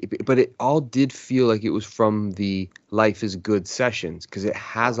feel like it, but it all did feel like it was from the Life is Good sessions, because it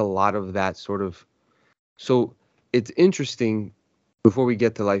has a lot of that sort of. So it's interesting before we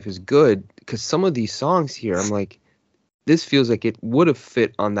get to Life is Good, because some of these songs here, I'm like, this feels like it would have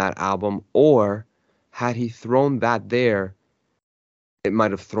fit on that album, or had he thrown that there, it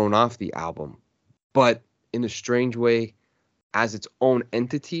might have thrown off the album. But in a strange way, as its own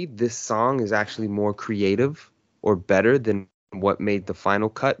entity, this song is actually more creative or better than what made the final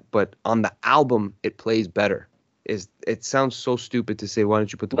cut, but on the album it plays better. It sounds so stupid to say, why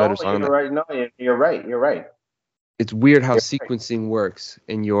don't you put the better song on? Right. No, you're right. It's weird how sequencing works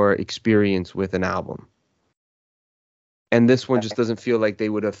in your experience with an album. And this one just doesn't feel like they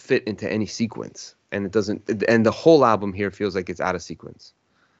would have fit into any sequence, and it doesn't. And the whole album here feels like it's out of sequence.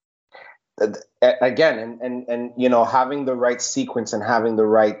 Again, and having the right sequence and having the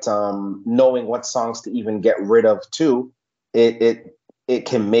right knowing what songs to even get rid of too, it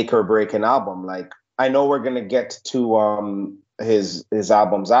can make or break an album. Like, I know we're gonna get to his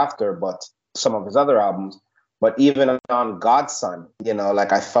albums after, but some of his other albums, but even on Godson,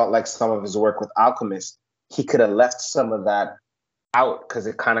 like I felt like some of his work with Alchemist, he could have left some of that out because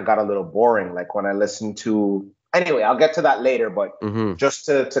it kind of got a little boring. Like when I listened to. Anyway, I'll get to that later, but just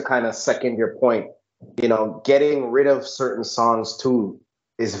to kind of second your point, getting rid of certain songs too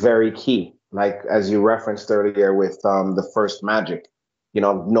is very key. Like as you referenced earlier with the first Magic,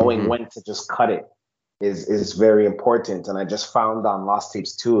 knowing when to just cut it is very important. And I just found on Lost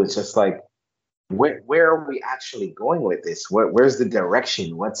Tapes 2, it's just like, where are we actually going with this? Where's the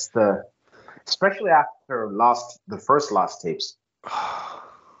direction? Especially after the first Lost Tapes.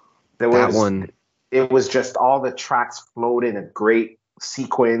 It was just all the tracks flowed in a great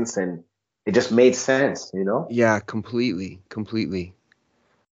sequence, and it just made sense, Yeah, completely.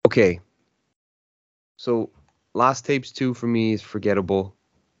 Okay. So Lost Tapes 2 for me is forgettable.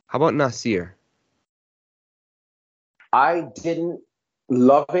 How about Nasir? I didn't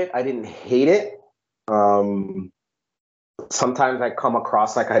love it. I didn't hate it. Sometimes I come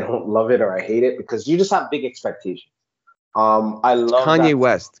across like I don't love it or I hate it because you just have big expectations. I love Kanye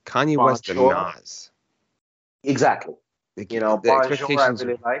West and Nas. Exactly. The expectations I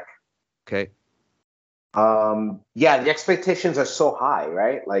really like. Okay. Yeah, the expectations are so high,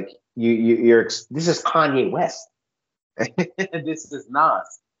 right? Like you're this is Kanye West. This is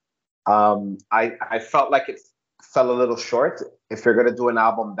Nas. I felt like it fell a little short. If you're gonna do an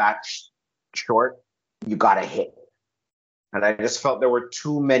album that short, you gotta hit. And I just felt there were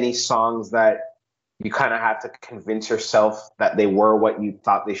too many songs that you kind of had to convince yourself that they were what you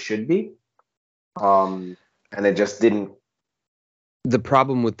thought they should be. And it just didn't. The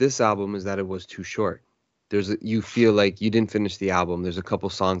problem with this album is that it was too short. you feel like you didn't finish the album. There's a couple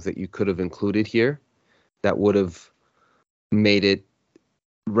songs that you could have included here that would have made it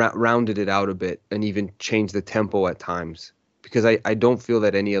rounded it out a bit and even changed the tempo at times, because I don't feel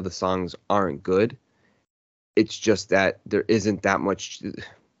that any of the songs aren't good. It's just that there isn't that much.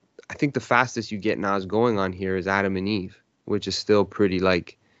 I think the fastest you get Nas going on here is Adam and Eve, which is still pretty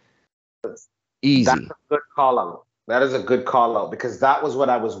like easy. That's a good call out. That is a good call out, because that was what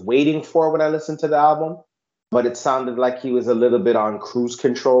I was waiting for when I listened to the album. But it sounded like he was a little bit on cruise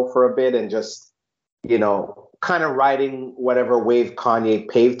control for a bit and just, kind of riding whatever wave Kanye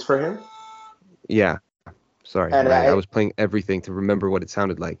paved for him. Yeah. Sorry. And I was playing everything to remember what it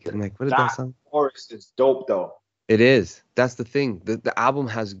sounded like. I'm like, what did that sound? Chorus is dope, though. It is. That's the thing. The album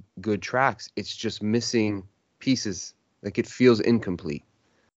has good tracks. It's just missing pieces. Like, it feels incomplete.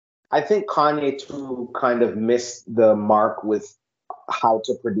 I think Kanye, too, kind of missed the mark with how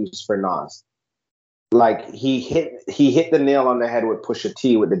to produce for Nas. Like, he hit the nail on the head with Pusha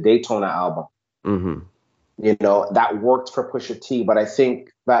T with the Daytona album. Mm-hmm. That worked for Pusha T, but I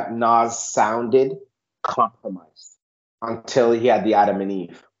think that Nas sounded compromised until he had the Adam and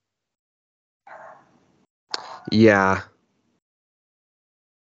Eve. Yeah.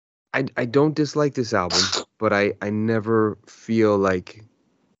 I don't dislike this album, but I never feel like...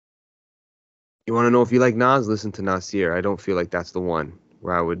 You want to know if you like Nas? Listen to Nasir. I don't feel like that's the one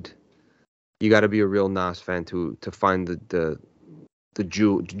where I would... You got to be a real Nas fan to find the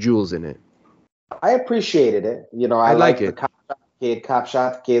jewels in it. I appreciated it. I like it. The cop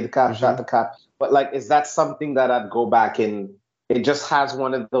shot, the cop shot, the cop. But like, is that something that I'd go back and it just has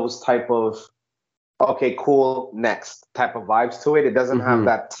one of those type of, okay, cool, next type of vibes to it. It doesn't have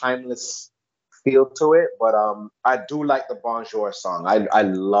that timeless feel to it, but I do like the Bonjour song. I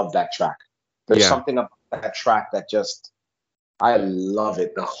love that track. There's something about that track that just, I love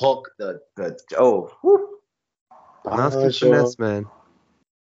it. The hook, Nas can finesse, man.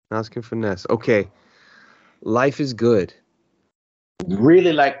 Nas can finesse. Okay. Life is Good.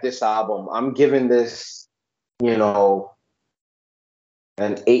 Really like this album. I'm giving this, an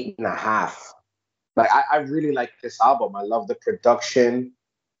 8.5. Like, I really like this album. I love the production.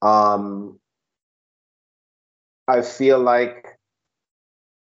 I feel like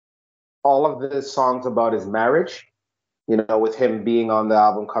all of the songs about his marriage, with him being on the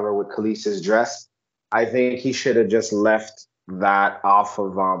album cover with Khaleesi's dress, I think he should have just left that off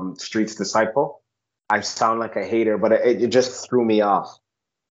of Street's Disciple. I sound like a hater, but it just threw me off.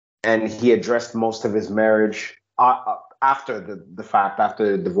 And he addressed most of his marriage after the fact,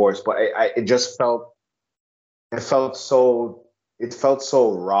 after the divorce. But it just felt so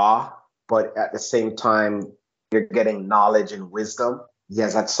raw. But at the same time, you're getting knowledge and wisdom. He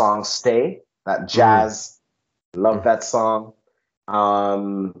has that song "Stay," that jazz. Love that song.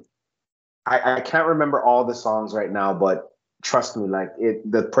 I can't remember all the songs right now, but trust me, like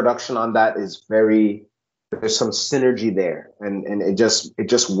the production on that is there's some synergy there, and it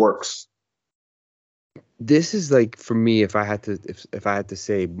just works. This is like, for me, if I had to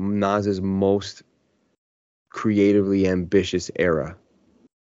say Nas's most creatively ambitious era,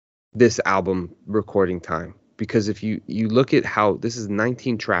 this album recording time, because if you look at how this is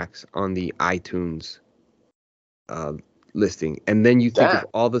 19 tracks on the iTunes listing, and then you think of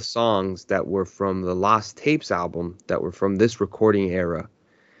all the songs that were from the Lost Tapes album that were from this recording era,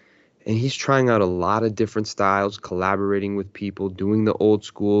 and he's trying out a lot of different styles, collaborating with people, doing the old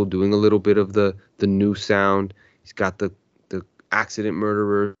school, doing a little bit of the new sound. He's got the Accident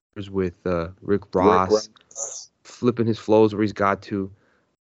Murderers with Rick Ross, flipping his flows where he's got to.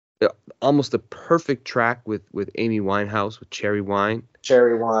 Almost a perfect track with Amy Winehouse with Cherry Wine.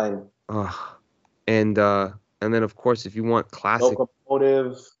 And then, of course, if you want classic,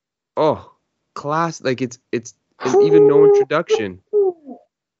 Locomotive. Oh, class! Like it's even no introduction.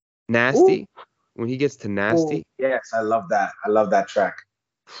 Nasty. When he gets to Nasty. Ooh, yes, I love that. I love that track.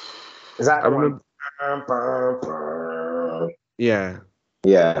 Is that? I remember. Yeah.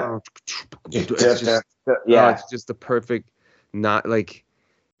 Yeah. It's just the perfect. Not like.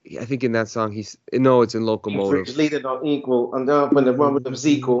 I think in that song it's in Locomotive. Leader on equal, and then when the one with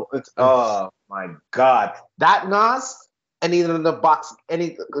the equal. Oh my God, that Nas, any of the box,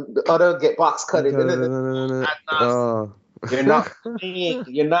 any other get box cut it. You're not.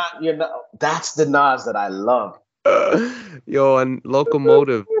 That's the Nas that I love. Yo, and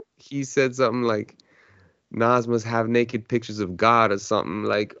Locomotive, he said something like, Nas must have naked pictures of God or something.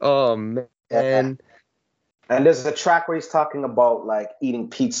 Like, oh man. Yeah. And there's a track where he's talking about like eating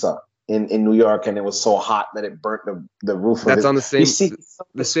pizza in New York, and it was so hot that it burnt the roof. That's on the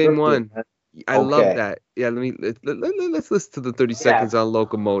same one. I love that. Yeah, let's listen to the 30 seconds on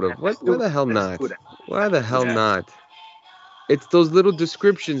Locomotive. What? Why the hell not? Why the hell not? It's those little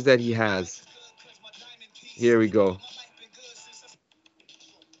descriptions that he has. Here we go.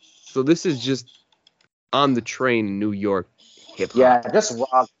 So this is just on the train in New York hip hop. Yeah, just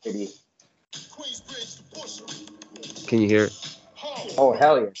rock city. Can you hear it? Oh,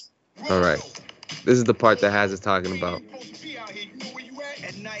 hell yes. All right. This is the part that Has is talking about.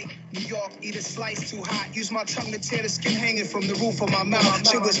 At night, New York, eat a slice too hot. Use my tongue to tear the skin hanging from the roof of my mouth.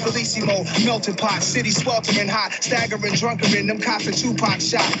 Sugar's Bellissimo, melting pot, city sweltering hot, staggering, drunken, them cops a Tupac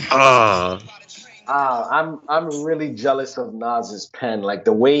shot. I'm really jealous of Nas's pen. Like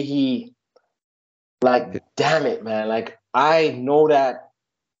the way he, like, damn it, man. Like I know that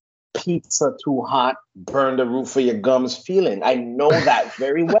pizza too hot, burn the roof of your gums feeling. I know that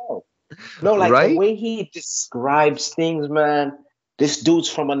very well. No, like right? The way he describes things, man. This dude's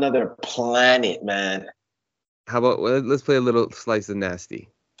from another planet, man. How about let's play a little slice of Nasty?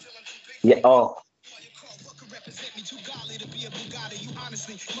 Yeah. Oh.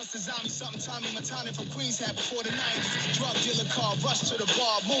 From Queens had before the 90s. Drug dealer car, rush to the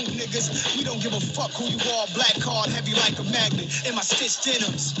bar, move niggas. We don't give a fuck who you are. Black card, heavy like a magnet. In my stitched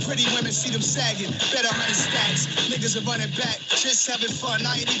denims, pretty women see them sagging. Better 100 stacks. Niggas are running back, just having fun.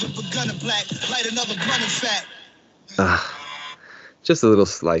 I ain't even begun to black. Light another blunt and fat. Just a little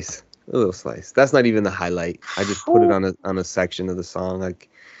slice. A little slice. That's not even the highlight. I just put it on a section of the song. Like,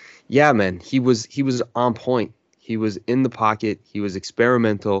 yeah, man, he was on point. He was in the pocket. He was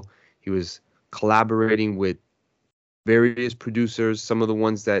experimental. He was collaborating with various producers, some of the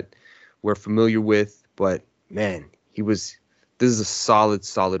ones that we're familiar with. But man, this is a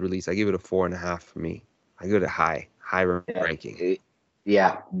solid release. I give it a 4.5 for me. I give it a high ranking.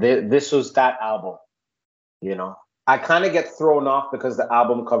 Yeah, this was that album. You know, I kind of get thrown off because the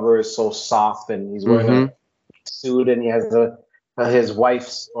album cover is so soft and he's wearing a suit and he has his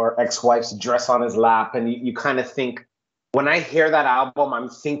wife's or ex-wife's dress on his lap. And you kind of think, when I hear that album, I'm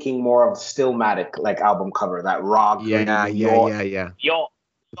thinking more of Stillmatic, like album cover, that rock. Yeah. Yo,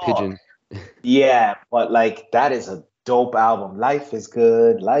 Pigeon. Yeah, but like that is a dope album. Life is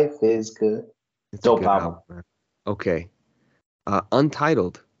good. Life is good. It's dope a good album. Okay.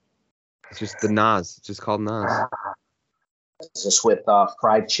 Untitled. It's just the Nas. It's just called Nas. It's just with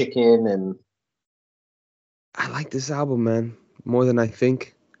fried chicken and. I like this album, man, more than I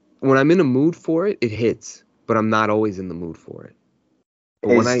think. When I'm in a mood for it, it hits. But I'm not always in the mood for it.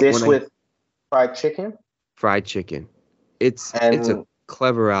 But is this with fried chicken? Fried chicken. It's a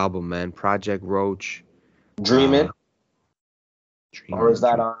clever album, man. Project Roach. Dreamin'? Or is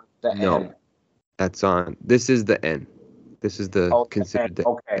that on the No, end? That's on. This is the end. This is considered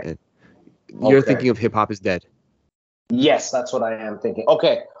the end. You're thinking of Hip Hop is Dead. Yes, that's what I am thinking.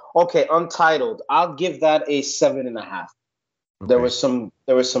 Okay. Untitled. I'll give that a 7.5. Okay. There were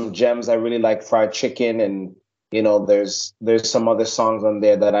some gems. I really like Fried Chicken, and you know, there's some other songs on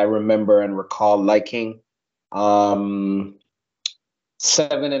there that I remember and recall liking. 7.5,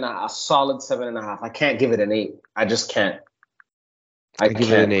 a solid 7.5. I can't give it an 8. I just can't. I give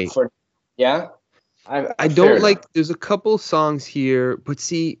it an 8. Yeah. I don't like. There's a couple songs here, but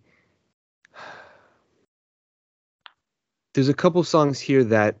see, there's a couple songs here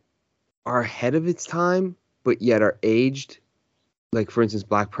that are ahead of its time, but yet are aged. Like, for instance,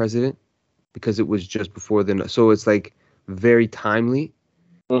 Black President, because it was just before then. So it's like very timely.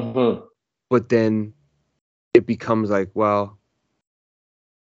 Mm-hmm. But then it becomes like, well,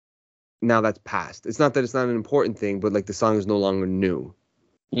 now that's past. It's not that it's not an important thing, but like the song is no longer new.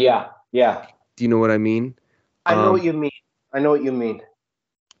 Yeah. Do you know what I mean? I know what you mean.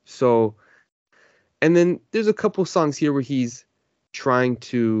 So, and then there's a couple songs here where he's trying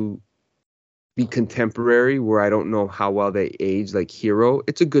to be contemporary, where I don't know how well they age. Like Hero,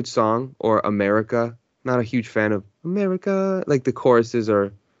 it's a good song, or America. Not a huge fan of America. Like the choruses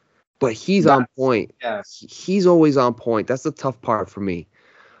are, but he's on point. Yes, he's always on point. That's the tough part for me.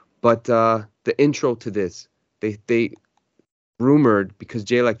 But the intro to this, they rumored, because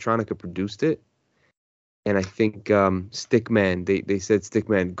Jay Electronica produced it, and I think Stickman, they said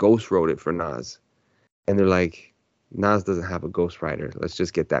Stickman ghost wrote it for Nas, and they're like, Nas doesn't have a ghostwriter. Let's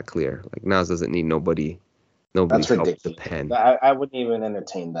just get that clear. Like, Nas doesn't need nobody help with the pen. I wouldn't even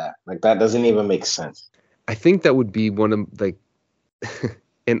entertain that. Like, that doesn't even make sense. I think that would be one of, like,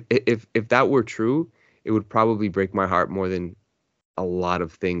 and if that were true, it would probably break my heart more than a lot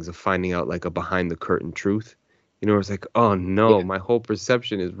of things, of finding out like a behind the curtain truth. You know, it's like, oh no, my whole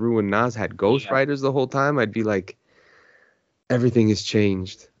perception is ruined. Nas had ghostwriters the whole time. I'd be like, everything has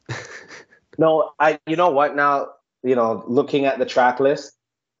changed. No, you know what now? You know, looking at the track list,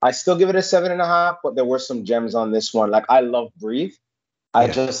 I still give it a 7.5, but there were some gems on this one. Like, I love Breathe. I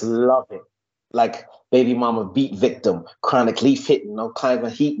just love it. Like, Baby Mama Beat Victim, Chronic Leaf Hitting, no kind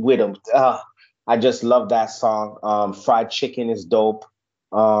of heat with him. I just love that song. Fried Chicken is dope.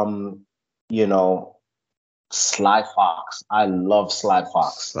 You know, Sly Fox. I love Sly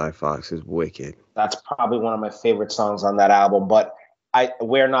Fox. Sly Fox is wicked. That's probably one of my favorite songs on that album. But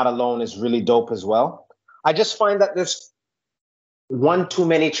We're Not Alone is really dope as well. I just find that there's one too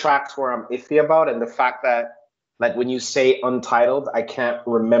many tracks where I'm iffy about, and the fact that, like, when you say Untitled, I can't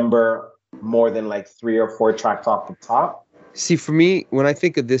remember more than like 3 or 4 tracks off the top. See, for me, when I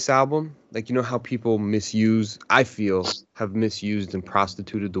think of this album, like, you know how people have misused and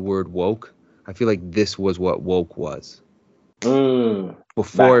prostituted the word woke? I feel like this was what woke was.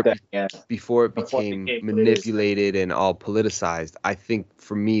 Before it became manipulated and all politicized. I think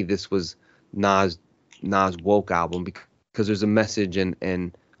for me, this was Nas' woke album because there's a message and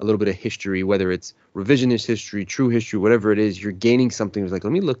a little bit of history, whether it's revisionist history, true history, whatever it is, you're gaining something. It's like,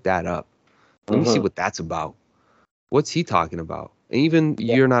 let me look that up. Let me see what that's about. What's he talking about? And even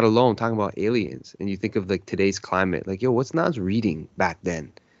You're Not Alone, talking about aliens. And you think of like today's climate, like, yo, what's Nas reading back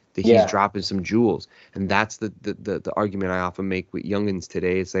then? That he's dropping some jewels. And that's the argument I often make with youngins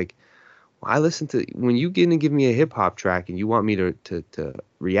today. It's like, well, I listen to, when you get to give me a hip hop track and you want me to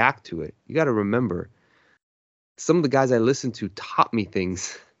react to it, you got to remember some of the guys I listened to taught me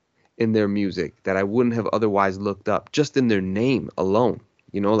things in their music that I wouldn't have otherwise looked up just in their name alone.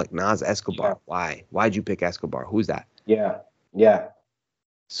 You know, like Nas Escobar. Yeah. Why'd you pick Escobar? Who's that? Yeah.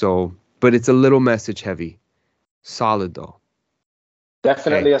 So, but it's a little message heavy. Solid though.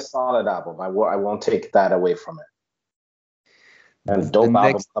 Definitely a solid album. I won't take that away from it. And dope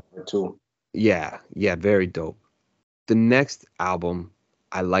album cover too. Yeah, very dope. The next album,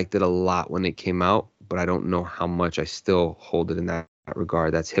 I liked it a lot when it came out, but I don't know how much I still hold it in that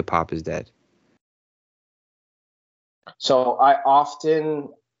regard. That's Hip Hop Is Dead. So I often,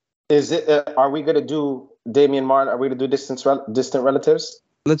 are we going to do Damian Marley? Are we going to do Distant Relatives?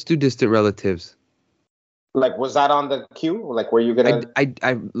 Let's do Distant Relatives. Like, was that on the queue? Like, were you going to?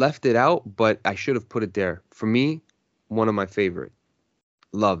 I left it out, but I should have put it there. For me, one of my favorite.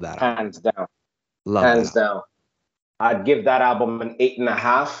 Love that album. Hands down. Hands down. I'd give that album an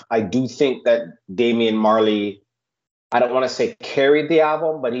 8.5. I do think that Damian Marley, I don't want to say carried the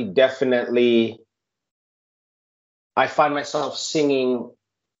album, but he definitely, I find myself singing,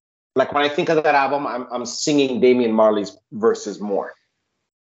 like when I think of that album, I'm singing Damian Marley's verses more.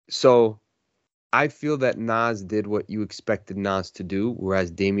 So I feel that Nas did what you expected Nas to do, whereas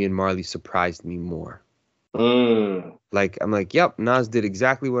Damian Marley surprised me more. Like, I'm like, yep, Nas did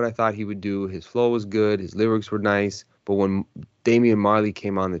exactly what I thought he would do. His flow was good. His lyrics were nice. But when Damian Marley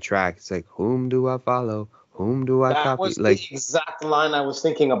came on the track, it's like, whom do I follow? Whom do I copy? That was like, the exact line I was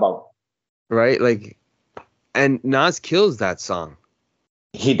thinking about. Right? Like, and Nas kills that song.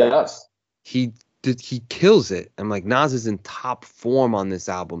 He does. He kills it. I'm like, Nas is in top form on this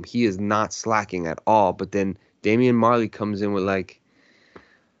album. He is not slacking at all. But then Damian Marley comes in with like,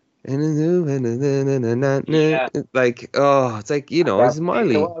 like, oh, it's like, you know, it's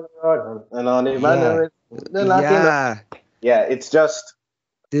Marley. Yeah, it's just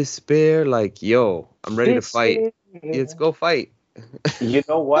despair. Like, yo, I'm ready to fight. Let's go fight. You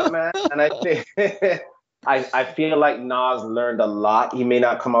know what, man? And I think I feel like Nas learned a lot. He may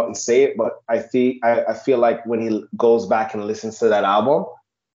not come out and say it, but I feel like when he goes back and listens to that album,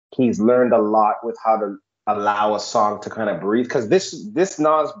 he's learned a lot with how to allow a song to kind of breathe. Because this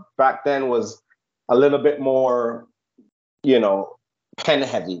Nas back then was a little bit more, you know, pen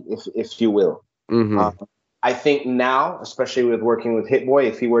heavy, if you will. Mm-hmm. I think now, especially with working with Hit Boy,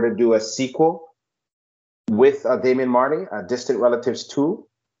 if he were to do a sequel with Damian Marley, Distant Relatives 2,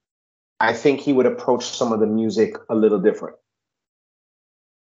 I think he would approach some of the music a little different.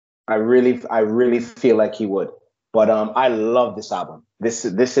 I really feel like he would. But I love this album. This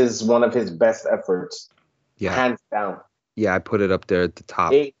is one of his best efforts. Yeah. Hands down. Yeah, I put it up there at the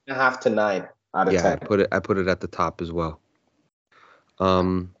top. 8.5 to 9 out of 10. Yeah, I put it at the top as well.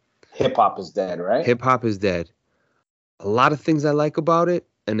 Hip Hop Is Dead, right? Hip Hop Is Dead. A lot of things I like about it,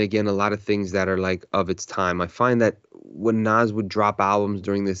 and again, a lot of things that are like of its time. I find that when Nas would drop albums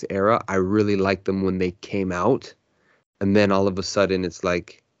during this era, I really liked them when they came out, and then all of a sudden it's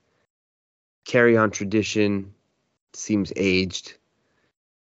like Carry On Tradition seems aged.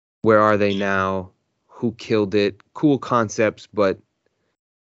 Where Are They Now? Who Killed It? Cool concepts, but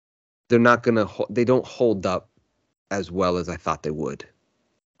they're not gonna. They don't hold up as well as I thought they would.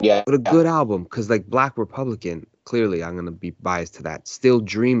 Yeah, but a good album, because like Black Republican, clearly I'm gonna be biased to that. Still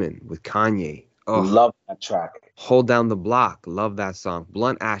Dreamin' with Kanye. Oh, love that track. Hold Down the Block, love that song.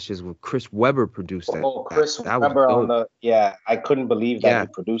 Blunt Ashes with Chris Webber produced it. Oh, Chris That was Webber on dope. I couldn't believe that Yeah. he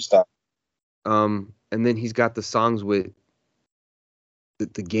produced that. And then he's got the songs with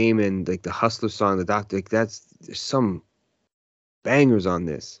the Game and like the Hustler song, the Doctor. Like there's some bangers on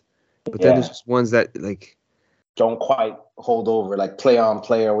this, but then there's just ones that like don't quite hold over, like Play On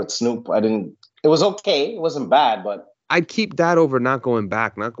Player with Snoop. It was okay. It wasn't bad, but I'd keep that over Not Going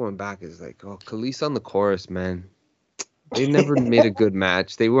Back. Not Going Back is like, oh, Khalees on the chorus, man. They never made a good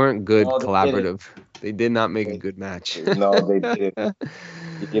match. They weren't good collaborative. They did not make a good match. No, they didn't.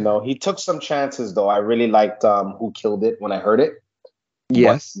 He took some chances though. I really liked Who Killed It when I heard it.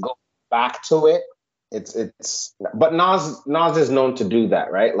 Yes. But go back to it. But Nas is known to do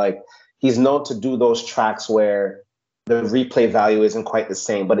that, right? Like he's known to do those tracks where the replay value isn't quite the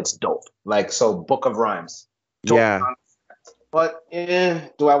same, but it's dope. Like so Book of Rhymes. Dope concept. But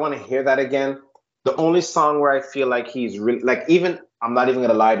do I want to hear that again? The only song where I feel like he's really like, even I'm not even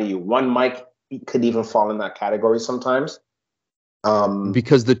gonna lie to you, One Mic could even fall in that category sometimes.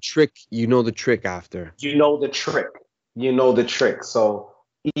 Because the trick after. You know the trick. So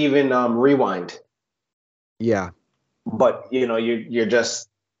even Rewind. Yeah. But you're just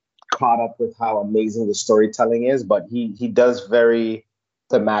caught up with how amazing the storytelling is. But he does very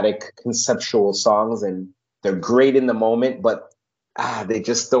thematic, conceptual songs, and they're great in the moment, but they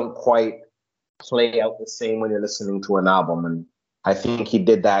just don't quite play out the same when you're listening to an album. And I think he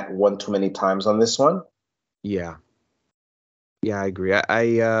did that one too many times on this one. Yeah, I agree.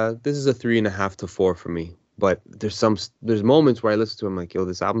 I this is a 3.5 to 4 for me. But there's moments where I listen to him like, yo,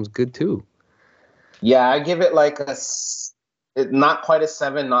 this album's good too. Yeah, I give it like not quite a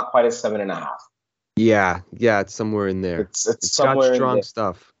 7, not quite a 7.5. Yeah, it's somewhere in there. It's got strong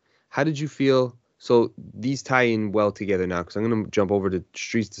stuff. How did you feel? So these tie in well together now, because I'm going to jump over to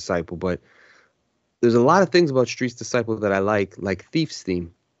Street's Disciple, but there's a lot of things about Street's Disciple that I like Thief's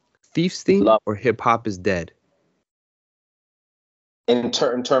Theme. Thief's Theme or Hip Hop is Dead? In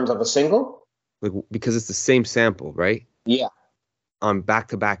terms of a single? Like, because it's the same sample, right? Yeah. On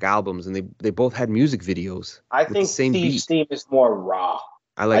back-to-back albums, and they both had music videos. I think Thief's Theme is more raw.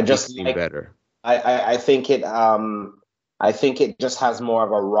 I like Thief's Theme better. I think it just has more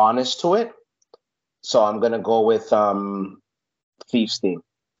of a rawness to it. So I'm gonna go with Thief's Theme.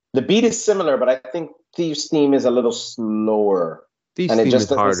 The beat is similar, but I think Thief's Theme is a little slower. Thief's Theme is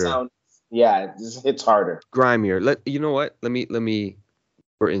harder. It's harder. Grimier. You know what? Let me,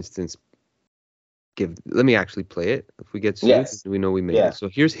 for instance, let me actually play it. If we get sued, we know we made it. So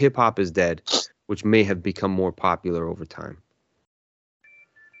here's Hip Hop is Dead, which may have become more popular over time.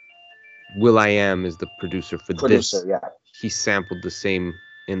 will.i.am is the producer for this. Yeah. He sampled the same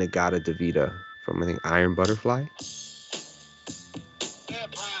In-A-Gadda-Da-Vida from, I think, Iron Butterfly.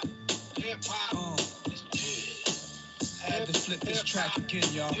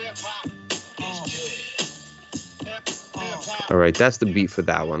 All right, that's the beat for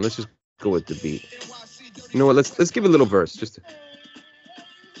that one. Let's just go with the beat. You know what? Let's give a little verse. Just to...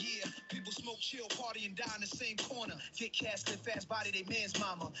 in the same corner. Get casted fast body, they man's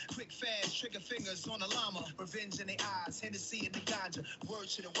mama. Quick fast, trigger fingers on a llama. Revenge in their eyes, Hennessy in the ganja. Word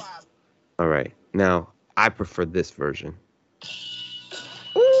to the wise. All right. Now, I prefer this version.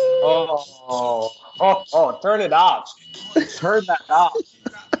 Oh, turn it off. Turn that off.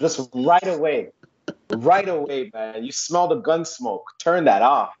 Just right away. Right away, man. You smell the gun smoke. Turn that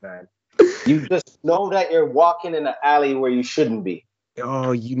off, man. You just know that you're walking in an alley where you shouldn't be.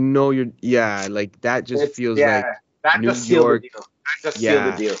 Oh, like that just feels like that New just York. That just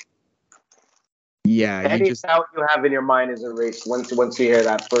sealed the deal. Yeah, any doubt you have in your mind is erased once you hear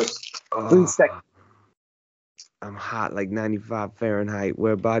that first 3 seconds. I'm hot like 95 Fahrenheit,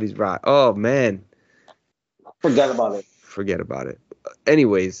 where bodies rot. Oh man, forget about it.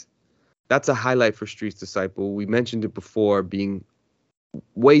 Anyways, that's a highlight for Street's Disciple. We mentioned it before, being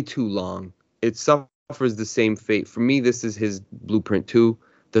way too long. It suffers the same fate. For me, this is his Blueprint 2.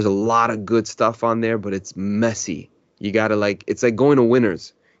 There's a lot of good stuff on there, but it's messy. You gotta it's like going to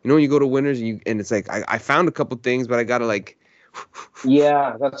Winners. You know when you go to Winners and it's like I found a couple things, but I gotta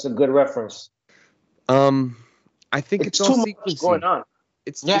Yeah, that's a good reference. I think it's too all much going on.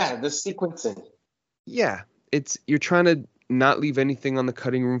 The sequencing. Yeah, you're trying to not leave anything on the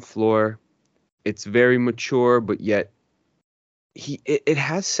cutting room floor. It's very mature, but yet it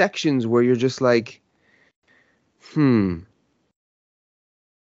has sections where you're just like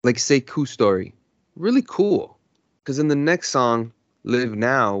say Cool Story, really cool. Because in the next song, Live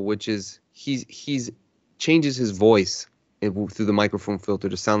Now, which is he's changes his voice through the microphone filter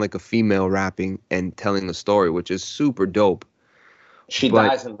to sound like a female rapping and telling a story, which is super dope. She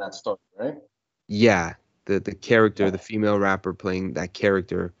dies in that story, right? Yeah, the character, the female rapper playing that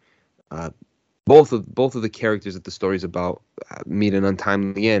character. Both of the characters that the story's about meet an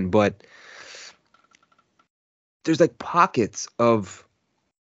untimely end, but there's like pockets of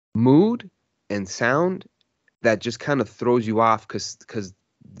mood and sound that just kind of throws you off because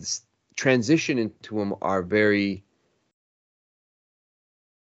this transition into them are very,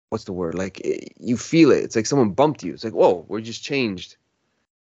 what's the word? Like you feel it. It's like someone bumped you. It's like, whoa, we're just changed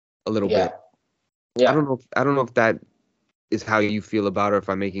a little bit. Yeah. I don't know if that is how you feel about it, or if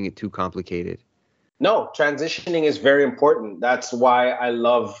I'm making it too complicated. No, transitioning is very important. That's why I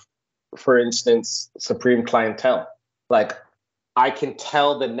love, for instance, Supreme Clientele. Like, I can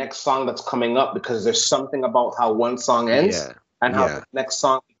tell the next song that's coming up because there's something about how one song ends and how the next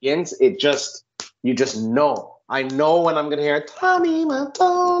song begins. You just know. I know when I'm gonna hear Tommy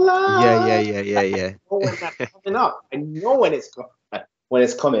Mottola. Yeah. I know when that's coming up. I know when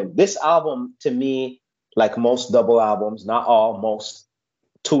it's coming. This album, to me, like most double albums, not all, most,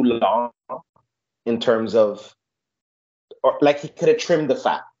 too long in terms of, or like he could have trimmed the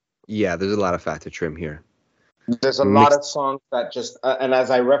fat. Yeah, there's a lot of fat to trim here. There's a lot of songs that just, and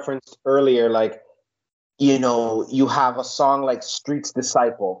as I referenced earlier, like, you know, you have a song like Street's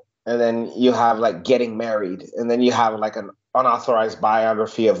Disciple, and then you have like Getting Married, and then you have like an unauthorized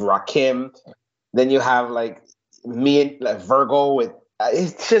biography of Rakim. Then you have like me and like Virgo with,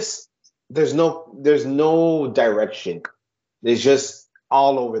 it's just, there's no direction. It's just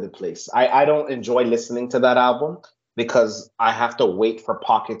all over the place. I don't enjoy listening to that album because I have to wait for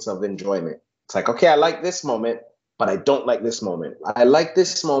pockets of enjoyment. It's like, okay, I like this moment, but I don't like this moment. I like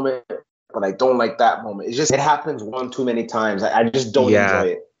this moment, but I don't like that moment. It's just, it happens one too many times. I just don't enjoy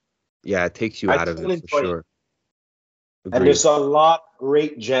it. Yeah, it takes you out of it for sure. And there's a lot of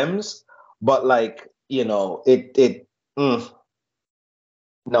great gems, but like, you know, there's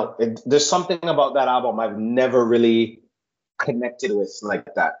something about that album I've never really connected with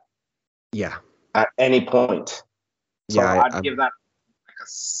like that. Yeah. At any point. So yeah, I'd give that like a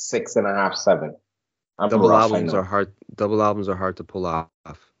 6.5, 7. Double albums are hard to pull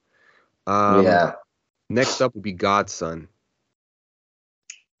off. Next up would be Godson.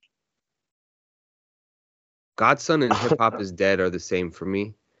 Godson and Hip Hop is Dead are the same for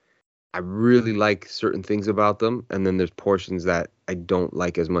me. I really like certain things about them, and then there's portions that I don't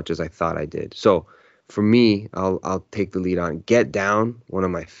like as much as I thought I did. So for me, I'll take the lead on Get Down, one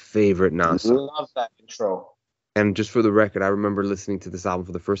of my favorite Nas songs. Love that intro. And just for the record, I remember listening to this album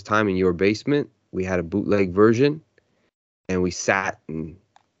for the first time in your basement. We had a bootleg version, and we sat and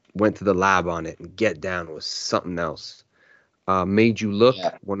went to the lab on it. And Get Down was something else. Made You Look,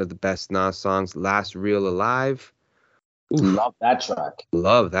 one of the best Nas songs. Last Real Alive. Oof. Love that track.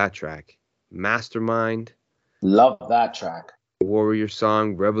 Love that track. Mastermind. Love that track. Warrior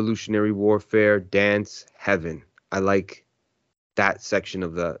Song, Revolutionary Warfare, Dance, Heaven. I like that section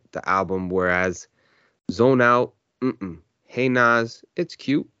of the album, whereas Zone Out, Hey Nas, it's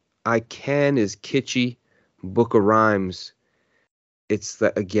cute. I Can is kitschy. Book of Rhymes, it's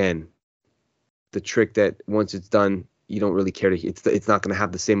again the trick that once it's done, you don't really care to. It's not going to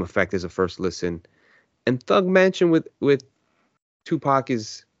have the same effect as a first listen. And Thug Mansion with Tupac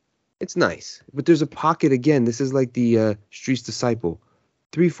it's nice, but there's a pocket again. This is like the Street's Disciple,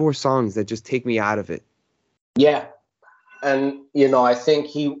 3-4 songs that just take me out of it. Yeah, and you know, I think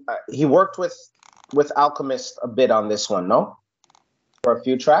he worked with Alchemist a bit on this one, no? For a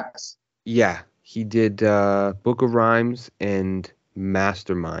few tracks. Yeah, he did Book of Rhymes and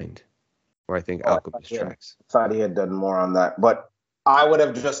Mastermind, or I think Alchemist tracks. I thought he had done more on that, but I would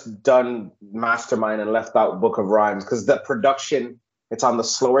have just done Mastermind and left out Book of Rhymes because the production, it's on the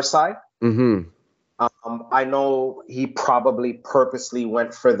slower side. Mm-hmm. I know he probably purposely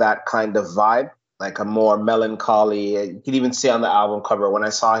went for that kind of vibe, like a more melancholy. You can even see on the album cover when I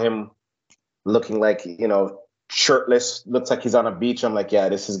saw him looking like, you know, shirtless, looks like he's on a beach. I'm like, yeah,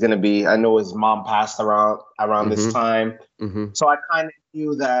 this is gonna be. I know his mom passed around this time, so I kind of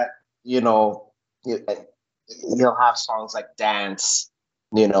knew that, you know, you'll have songs like Dance,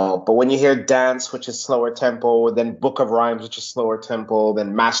 you know, but when you hear Dance, which is slower tempo, then Book of Rhymes, which is slower tempo,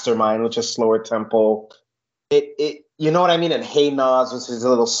 then Mastermind, which is slower tempo, it you know what I mean? And Hey Nas, which is a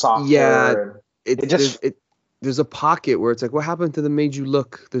little softer. Yeah, there's a pocket where it's like, what happened to the Made You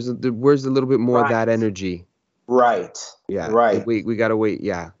Look? Where's a little bit more of that energy? Right. Yeah. Right. We gotta wait.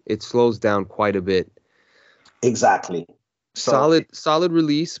 Yeah, it slows down quite a bit. Exactly. Solid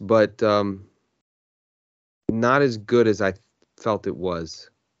release, but not as good as I felt it was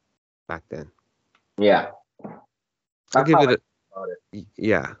back then. Yeah. I'll give it a.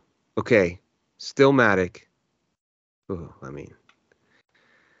 Yeah. Okay. Stillmatic. Oh, I mean.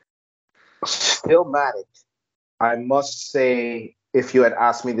 Stillmatic. I must say, if you had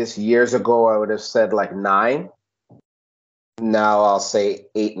asked me this years ago, I would have said like 9. Now I'll say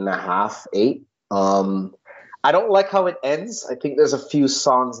 8.5, 8. I don't like how it ends. I think there's a few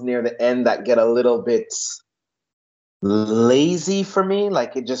songs near the end that get a little bit lazy for me.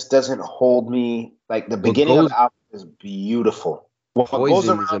 Like it just doesn't hold me. Like the beginning of the album is beautiful. What goes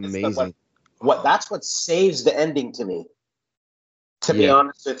Poison is around amazing. What that's what saves the ending to me. To be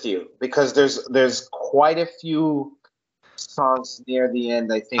honest with you, because there's quite a few songs near the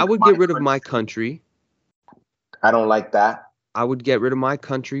end. I think I would get rid of My Country. I don't like that. I would get rid of My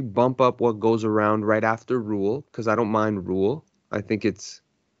Country, bump up What Goes Around right after Rule, because I don't mind Rule. I think it's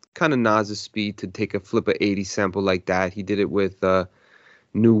kind of Nas's speed to take a flip a 80 sample like that. He did it with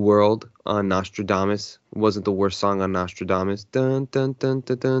New World on Nostradamus. It wasn't the worst song on Nostradamus. Dun, dun, dun,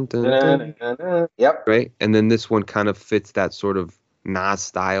 dun, dun, dun, dun. Yep. Right? And then this one kind of fits that sort of Nas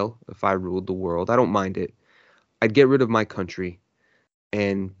style, If I Ruled the World. I don't mind it. I'd get rid of My Country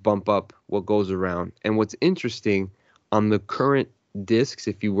and bump up What Goes Around. And what's interesting, on the current discs,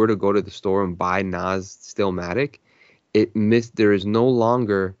 if you were to go to the store and buy Nas Stillmatic, there is no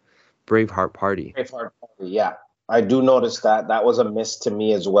longer Braveheart Party. Braveheart Party, yeah. I do notice that. That was a miss to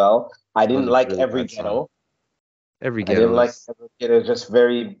me as well. I didn't like really Every Ghetto. Every Ghetto. I didn't like Every Ghetto. Just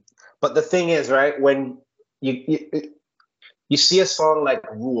very. But the thing is, right, when you see a song like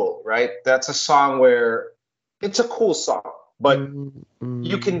Rule, right? That's a song where it's a cool song, but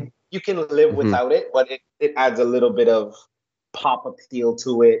you can live without it, but it adds a little bit of pop appeal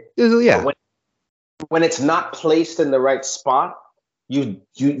to it. Yeah. But when it's not placed in the right spot, you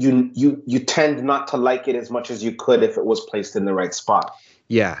tend not to like it as much as you could if it was placed in the right spot.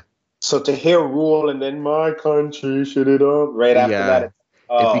 Yeah. So to hear Rule and then My Country, shut it up right after that,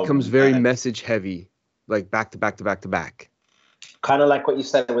 it becomes very message heavy, like back to back to back to back. Kind of like what you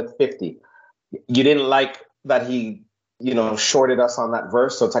said with 50. You didn't like that he, shorted us on that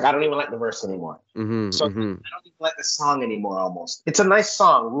verse. So it's like, I don't even like the verse anymore. I don't even like the song anymore almost. It's a nice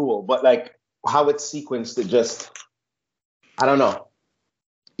song, Rule, but like how it's sequenced, it just, I don't know.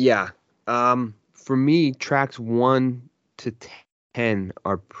 Yeah. For me, tracks 1 to 10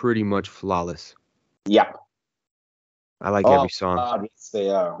 are pretty much flawless. Yep. I like every song. God, yes, they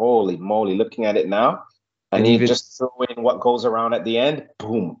are. Holy moly. Looking at it now. And you just throw in What Goes Around at the end.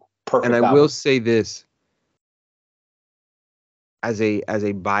 Boom. Perfect. And I will say this. As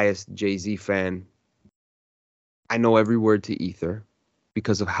a biased Jay-Z fan, I know every word to Ether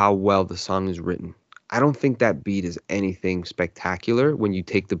because of how well the song is written. I don't think that beat is anything spectacular when you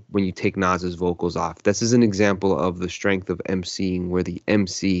take Nas's vocals off. This is an example of the strength of MCing, where the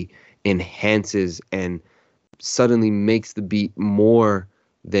MC enhances and suddenly makes the beat more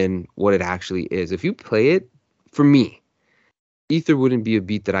than what it actually is. If you play it, for me, Ether wouldn't be a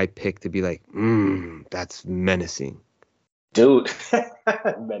beat that I pick to be like, that's menacing. Dude,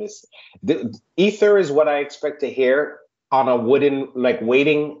 menacing. Ether is what I expect to hear on a wooden, like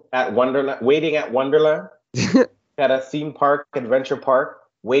waiting at Wonderland at a theme park, adventure park,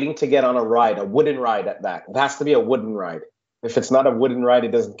 waiting to get on a ride, a wooden ride at that. It has to be a wooden ride. If it's not a wooden ride,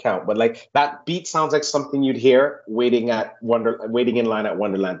 it doesn't count. But like that beat sounds like something you'd hear waiting in line at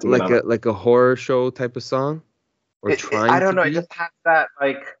Wonderland. Like a horror show type of song, or I don't know. It just has that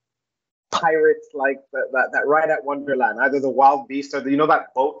like pirates, like that ride at Wonderland. Either the wild beast or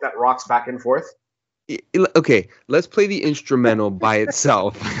that boat that rocks back and forth. Okay, let's play the instrumental by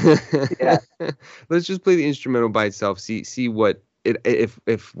itself. Yeah. Let's just play the instrumental by itself. See what it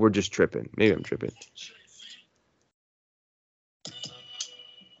if we're just tripping. Maybe I'm tripping.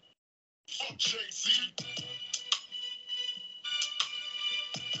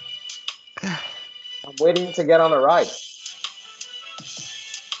 I'm waiting to get on a ride.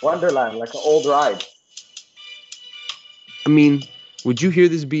 Wonderland, like an old ride. I mean, would you hear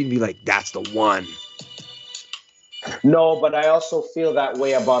this beat and be like, that's the one? No, but I also feel that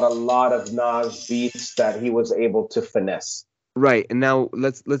way about a lot of Nas beats that he was able to finesse. Right, and now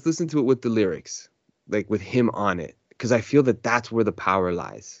let's listen to it with the lyrics, like with him on it, because I feel that that's where the power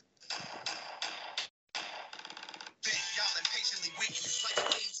lies.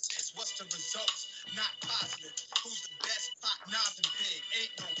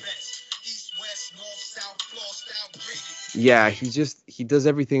 Yeah, he does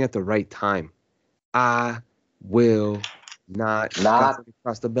everything at the right time. I will not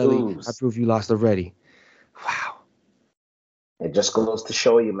across the belly. Lose. I prove you lost already. Wow. It just goes to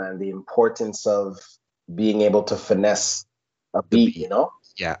show you, man, the importance of being able to finesse a beat, you know?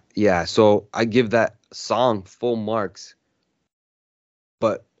 Yeah. So I give that song full marks,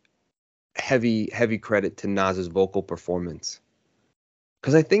 but heavy credit to Nas's vocal performance.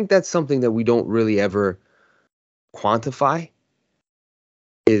 Because I think that's something that we don't really ever quantify,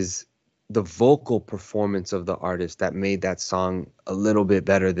 is the vocal performance of the artist that made that song a little bit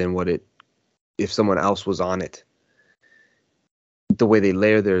better than if someone else was on it. The way they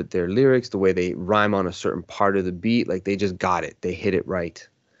layer their lyrics, the way they rhyme on a certain part of the beat, like they just got it. They hit it right.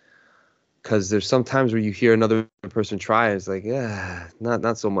 Because there's some times where you hear another person try, and it's like, yeah,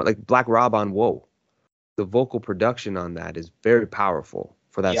 not so much. Like Black Rob on Whoa. The vocal production on that is very powerful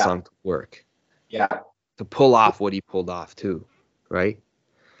for that song to work. Yeah. To pull off what he pulled off too, right?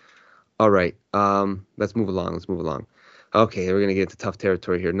 All right. Let's move along. Okay, we're gonna get into tough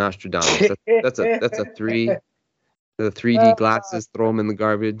territory here. Nostradamus. That's a 3. The 3D glasses, throw them in the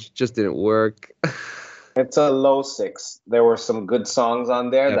garbage. Just didn't work. It's a low 6. There were some good songs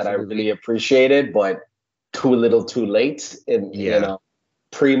on there that I really appreciated, but too little, too late. And you know,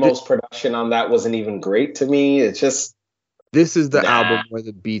 Primo's production on that wasn't even great to me. It's just this is the album where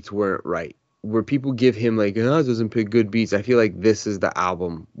the beats weren't right. Where people give him like, oh, doesn't pick good beats. I feel like this is the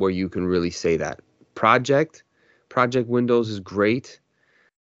album where you can really say that. Project Windows is great.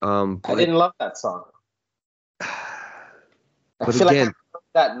 I didn't love that song. But again, like I heard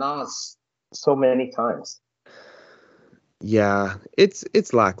that Nas so many times. Yeah,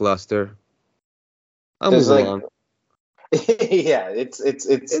 it's lackluster. I'll move along. Yeah, it's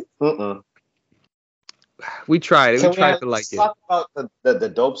We tried it. We tried to like it. Talk about the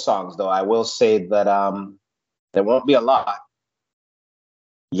dope songs, though. I will say that there won't be a lot.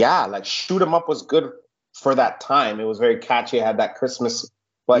 Yeah, like Shoot 'Em Up was good for that time. It was very catchy. It had that Christmas,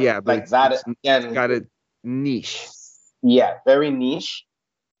 but like that again, it's got a niche. Yeah, very niche.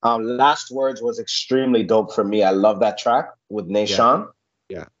 Last Words was extremely dope for me. I love that track with Nation.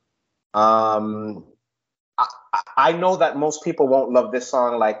 Yeah. I know that most people won't love this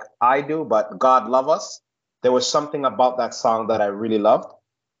song like I do, but God Love Us, there was something about that song that I really loved.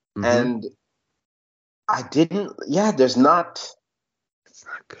 Mm-hmm. And I didn't, it's not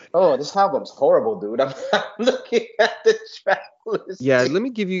good. Oh, this album's horrible, dude. I'm looking at the track list. Yeah,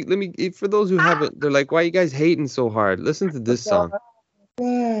 for those who haven't, they're like, why are you guys hating so hard? Listen to this song.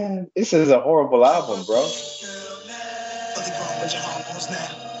 Man, this is a horrible album, bro.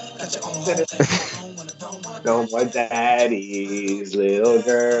 No more daddy's little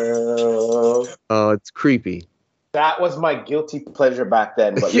girl. Oh, it's creepy. That was my guilty pleasure back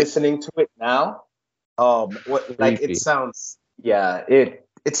then, but listening to it now, it sounds,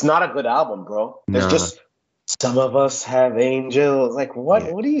 it's not a good album, bro. There's just Some of Us Have Angels. Like, what?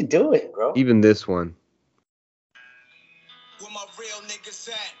 Yeah. What are you doing, bro? Even this one.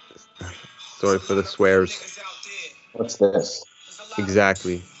 Sorry for the swears. What's this?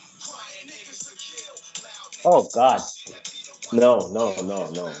 Exactly. Oh God. No.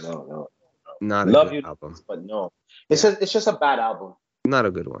 Not a good album. But no. It's just a bad album. Not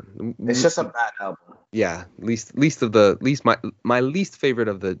a good one. It's just a bad album. Yeah, my least favorite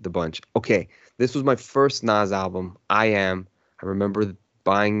of the bunch. Okay, this was my first Nas album. I remember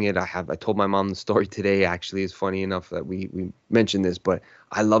buying it. I told my mom the story today. Actually, it's funny enough that we mentioned this, but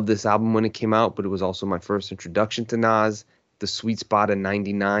I loved this album when it came out. But it was also my first introduction to Nas. The sweet spot of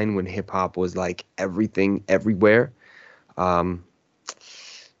 '99 when hip hop was like everything, everywhere.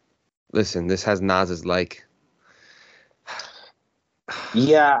 Listen, this has Nas's like.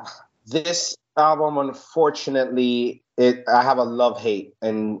 Yeah, this album, unfortunately, I have a love-hate,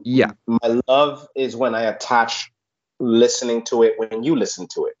 and my love is when I attach listening to it when you listen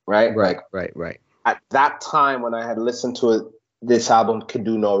to it, right? Right. At that time when I had listened to it, this album could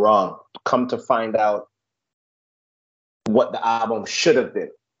do no wrong. Come to find out what the album should have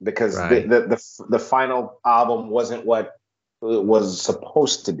been, because the final album wasn't what it was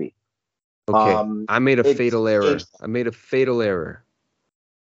supposed to be. Okay, I made a fatal error.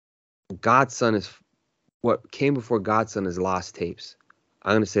 Godson is what came before Godson is Lost Tapes.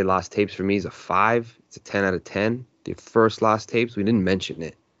 I'm going to say Lost Tapes for me is a 5. It's a 10 out of 10. The first Lost Tapes, we didn't mention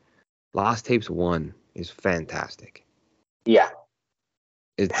it. Lost Tapes 1 is fantastic. Yeah.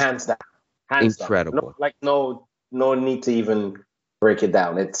 It's hands down. Incredible. No need to even break it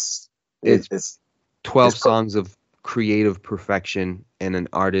down. It's 12 songs of creative perfection and an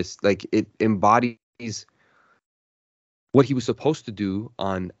artist. Like, it embodies what he was supposed to do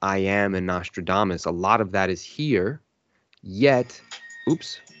on I Am and Nostradamus. A lot of that is here, yet,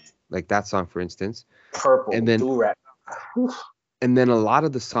 like that song, for instance. Purple, and then a lot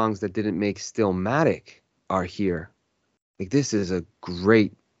of the songs that didn't make Stillmatic are here. Like, this is a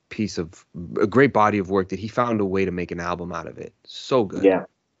great body of work that he found a way to make an album out of it. So good.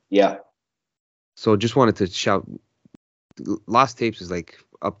 Yeah. So just wanted to shout, Lost Tapes is like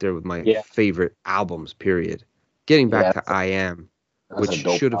up there with my favorite albums, period. Getting back to I Am, That's a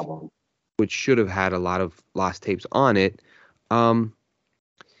dope album. Which should have had a lot of lost tapes on it.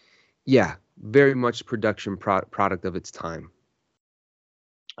 Yeah, very much production product of its time.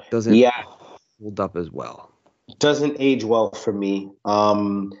 Doesn't hold up as well. Doesn't age well for me.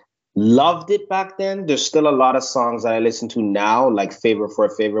 Loved it back then. There's still a lot of songs that I listen to now, like Favor for a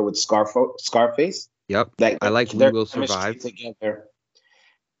Favor with Scarface. Yep. I like We Will Survive. Together.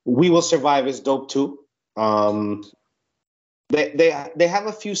 We Will Survive is dope too. They have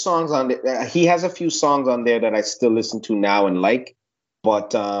a few songs on there. He has a few songs on there that I still listen to now and like,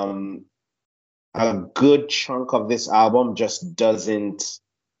 but a good chunk of this album just doesn't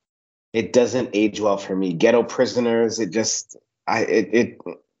age well for me. Ghetto Prisoners, even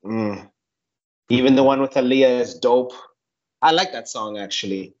the one with Aaliyah is dope. I like that song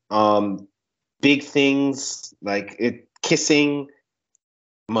actually. Big Things, like it, Kissing,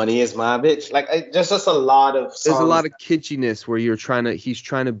 Money Is My Bitch. Like just a lot of songs. There's a lot of kitschiness where he's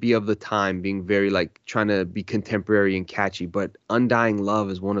trying to be of the time, being very like trying to be contemporary and catchy. But Undying Love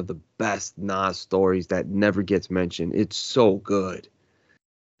is one of the best Nas stories that never gets mentioned. It's so good.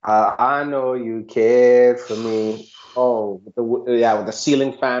 I know you cared for me. Oh, with the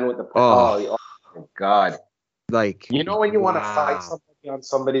ceiling fan with the oh my God. Like, you know when you want to fight somebody on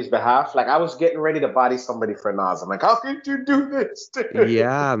somebody's behalf? Like I was getting ready to body somebody for Nas. I'm like, how could you do this?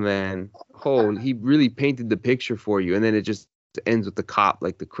 Yeah, man. Oh, he really painted the picture for you, and then it just ends with the cop,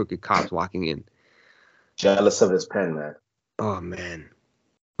 like the crooked cops walking in. Jealous of his pen, man. Oh man.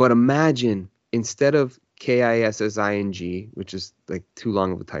 But imagine instead of KISSING, which is like too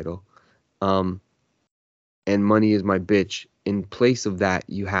long of a title, and Money Is My Bitch, in place of that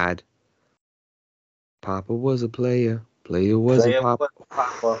you had Papa Was a Player, Player Wasn't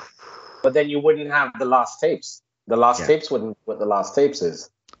Papa. But then you wouldn't have the lost tapes. The lost tapes wouldn't what the lost tapes is.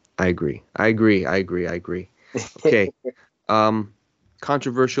 I agree. Okay.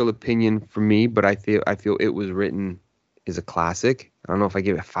 Controversial opinion for me, but I feel It Was Written is a classic. I don't know if I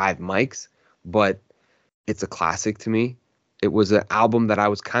give it 5 mics, but it's a classic to me. It was an album that I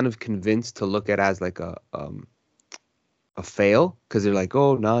was kind of convinced to look at as like a fail, because they're like,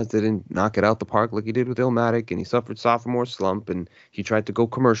 oh, Nas didn't knock it out the park like he did with Illmatic, and he suffered sophomore slump, and he tried to go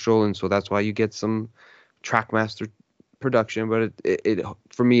commercial, and so that's why you get some Trackmaster production. But it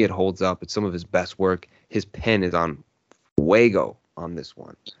for me, it holds up. It's some of his best work. His pen is on fuego on this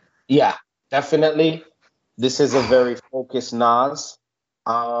one. Yeah, definitely. This is a very focused Nas.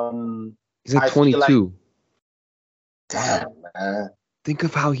 He's like 22. Damn, man. Think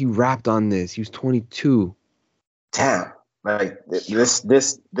of how he rapped on this. He was 22. Damn. Like this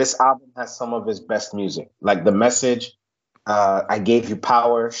album has some of his best music. Like The Message, I Gave You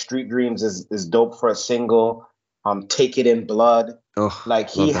Power, Street Dreams is dope for a single. Take It in Blood. Oh, like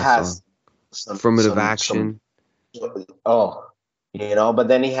he has some Affirmative Action. But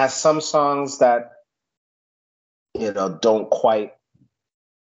then he has some songs that don't quite,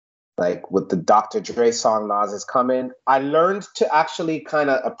 like with the Dr. Dre song Nas Is Coming. I learned to actually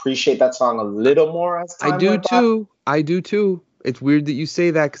kind of appreciate that song a little more as time went by. I do too. It's weird that you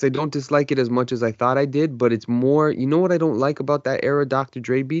say that because I don't dislike it as much as I thought I did, but it's more, you know what I don't like about that era Dr.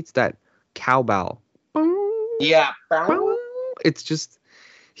 Dre beats? That cowbell. Yeah. It's just,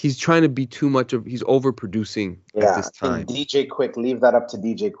 he's trying to be too much of, he's overproducing at this time. DJ Quick, leave that up to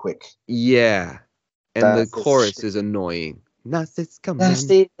DJ Quick. Yeah. And the chorus is annoying. Nas is coming.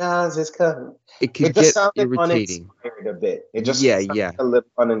 Nas is coming. It could get irritating. A bit. It just sounded a little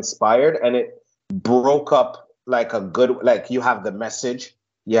uninspired, and it broke up like a good, like you have The Message,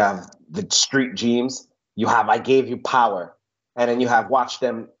 you have the Street Dreams, you have I Gave You Power, and then you have Watch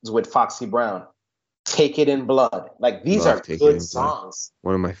Them with Foxy Brown. Take It in Blood. Like these are good songs.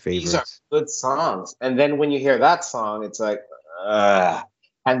 One of my favorites. These are good songs. And then when you hear that song, it's like,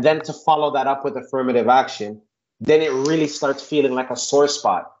 and then to follow that up with Affirmative Action, then it really starts feeling like a sore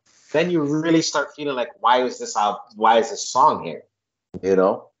spot. Then you really start feeling like, why is this song here?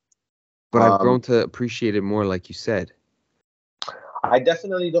 But I've grown to appreciate it more, like you said. I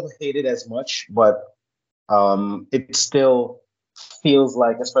definitely don't hate it as much, but it still feels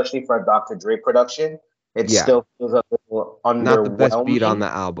like, especially for a Dr. Dre production, still feels a little underwhelming. Not the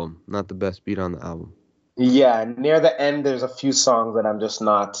best beat on the album. Yeah, near the end, there's a few songs that I'm just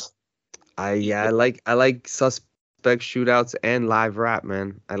not. I like Suspect Shootouts and live rap,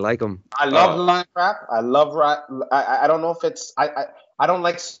 man. I like them. I love live rap. I love rap. I don't know if it's I don't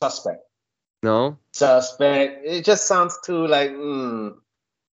like Suspect. No. Suspect. It just sounds too like.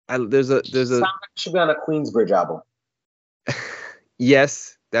 There's a. Sounds like it should be on a Queensbridge album.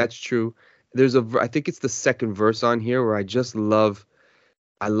 Yes, that's true. I think it's the second verse on here where I just love.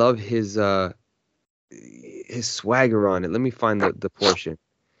 I love his his swagger on it. Let me find the portion.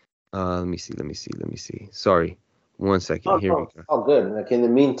 Let me see. Sorry, 1 second. Oh Here we no, go. all good. Like in the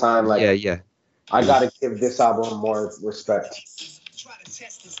meantime, like Yeah. I gotta give this album more respect. Try to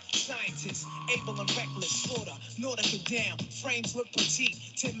test this. Scientists, able and reckless, slaughter, Nordica down, frames look petite,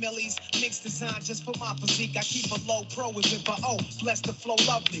 10 millis, mixed design just for my physique. I keep a low pro as if bless the flow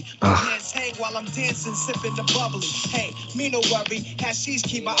lovely. My hands hang while I'm dancing, sipping the bubbly. Hey, me no worry, hashish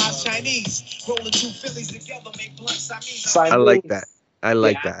keep my eyes Chinese. Rolling two Phillies together, make blunt Siamese. I like that. I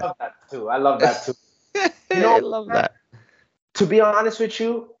like I that. love that too. I love that too. I love that. To be honest with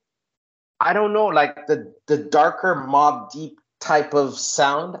you, I don't know, like the darker Mob Deep type of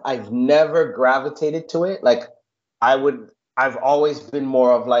sound, I've never gravitated to it. Like I've always been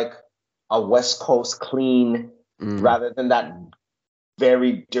more of like a West Coast clean rather than that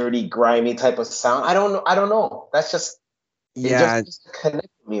very dirty, grimy type of sound. I don't know. That's just it just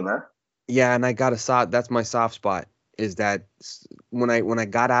connects with me, man. Yeah, and I got that's my soft spot is that when I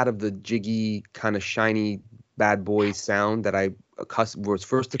got out of the jiggy kind of shiny bad boy sound that I was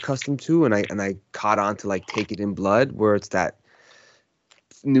first accustomed to, and I caught on to like Take It in Blood, where it's that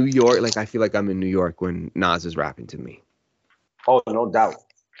New York, like I feel like I'm in New York when Nas is rapping to me. Oh, no doubt.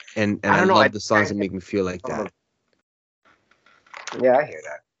 And I love the songs that make me feel like that. Yeah, I hear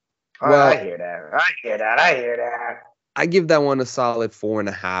that. Well, I hear that. I give that one a solid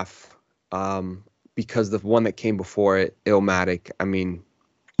 4.5. Because the one that came before it, Illmatic, I mean,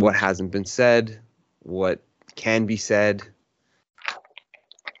 what hasn't been said, what can be said,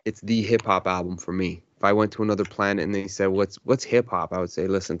 it's the hip hop album for me. If I went to another planet and they said, what's hip hop? I would say,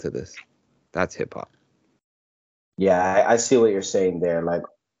 listen to this. That's hip hop. Yeah, I see what you're saying there. Like,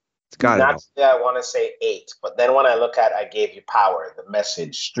 it's got it all. I want to say 8, but then when I look at I Gave You Power, The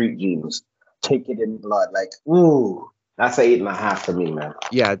Message, Street Dreams, Take It in Blood, like, ooh, that's an 8.5 for me, man.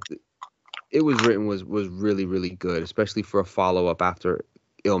 Yeah, it was written was really, really good, especially for a follow-up after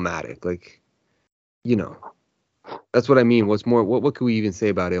Illmatic. Like, you know, that's what I mean. What's more, what could we even say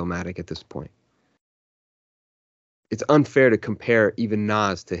about Illmatic at this point? It's unfair to compare even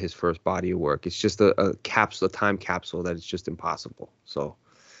Nas to his first body of work. It's just a time capsule that it's just impossible. So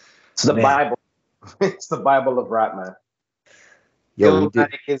it's the Bible. It's the Bible of rap, man.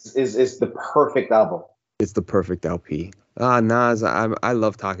 Illmatic is the perfect album. It's the perfect LP. Nas, I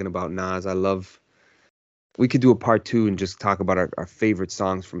love talking about Nas. We could do a part 2 and just talk about our favorite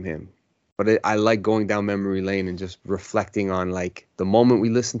songs from him. But I like going down memory lane and just reflecting on like the moment we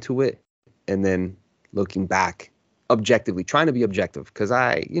listened to it and then looking back objectively, trying to be objective because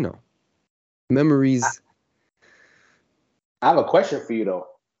memories. I have a question for you though.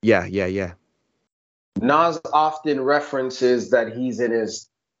 Yeah. Nas often references that he's in his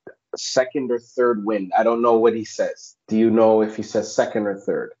second or third wind. I don't know what he says. Do you know if he says second or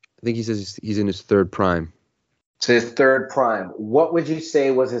third? I think he says he's in his third prime. So his third prime. What would you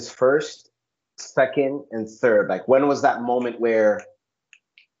say was his first, second, and third? Like when was that moment where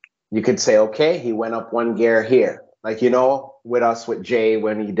you could say, okay, he went up one gear here? Like, with Jay,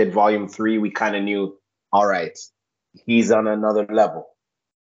 when he did volume 3, we kind of knew, all right, he's on another level.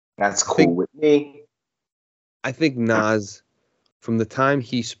 That's cool with me. I think Nas, from the time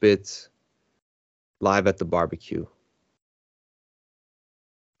he spits Live at the Barbecue,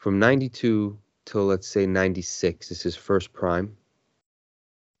 from 92 till let's say 96 is his first prime,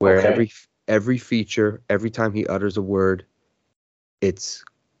 where every feature, every time he utters a word, it's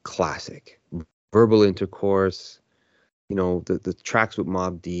classic. Verbal Intercourse, the tracks with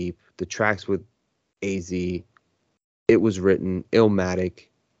Mobb Deep, the tracks with AZ, It Was Written, Illmatic.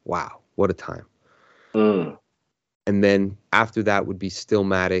 Wow, what a time. And then after that would be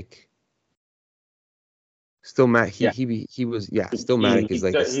Stillmatic. Stillmatic is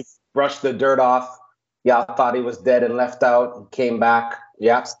like he brushed the dirt off. Yeah, I thought he was dead and left out and came back.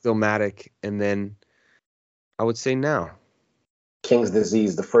 Yeah. Stillmatic. And then I would say now. King's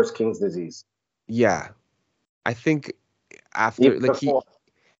Disease, the first King's Disease. Yeah. I think after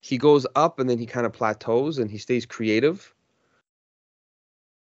he goes up and then he kind of plateaus and he stays creative.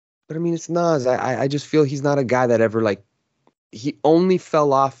 But I mean, it's Nas. I just feel he's not a guy that ever he only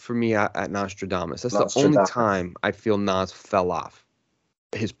fell off for me at Nostradamus. That's the only time I feel Nas fell off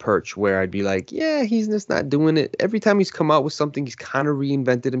his perch, where I'd be like, yeah, he's just not doing it. Every time he's come out with something, he's kind of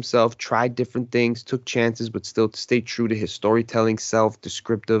reinvented himself, tried different things, took chances, but still stayed true to his storytelling self,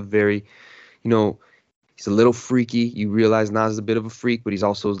 descriptive, very, he's a little freaky. You realize Nas is a bit of a freak, but he's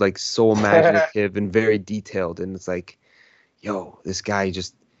also like so imaginative and very detailed. And it's like, yo, this guy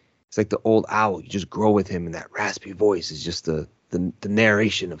it's like the old owl. You just grow with him, and that raspy voice is just the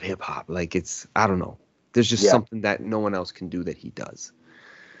narration of hip hop. Like I don't know. There's just something that no one else can do that he does.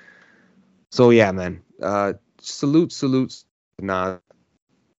 So yeah, man. Salute, Nas.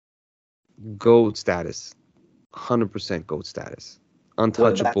 GOAT status. 100% GOAT status. Well,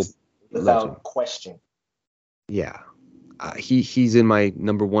 Untouchable that's legend. without question. Yeah. He's in my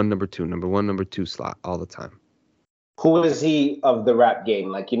number one, number two slot all the time. Who is he of the rap game?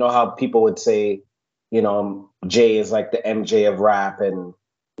 Like, you know how people would say, Jay is like the MJ of rap, and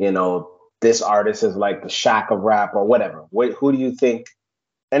this artist is like the Shaq of rap, or whatever. Who do you think?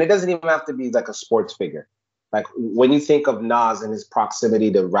 And it doesn't even have to be like a sports figure. Like, when you think of Nas and his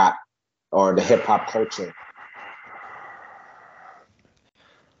proximity to rap or the hip hop culture.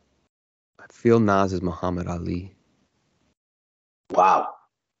 I feel Nas is Muhammad Ali. Wow.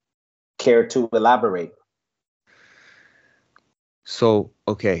 Care to elaborate? So,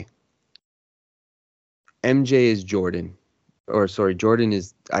 okay. MJ is Jordan. Or sorry, Jordan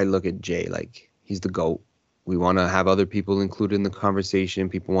is, I look at Jay like he's the GOAT. We want to have other people included in the conversation.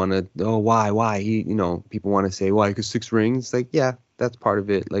 People want to, why? People want to say, why? Because 6 rings. Like, yeah, that's part of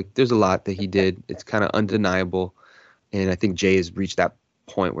it. Like, there's a lot that he did. It's kind of undeniable. And I think Jay has reached that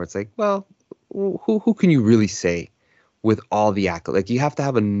point where it's like, well, who can you really say with all the accolades? Like, you have to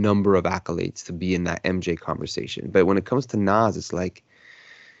have a number of accolades to be in that MJ conversation. But when it comes to Nas, it's like,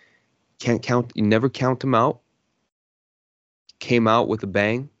 you never count him out. Came out with a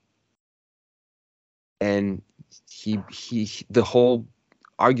bang. And he the whole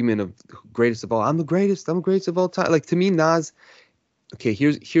argument of greatest of all, I'm the greatest of all time. Like, to me, Nas, okay,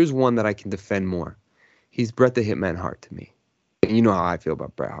 here's one that I can defend more. He's Bret the Hitman Hart to me. And you know how I feel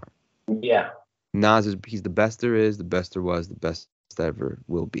about Bret Hart. Yeah. Nas he's the best there is, the best there was, the best that ever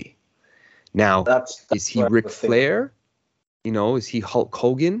will be. Now, is he Ric Flair? Is he Hulk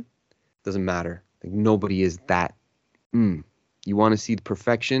Hogan? Doesn't matter. Like, nobody is that. You want to see the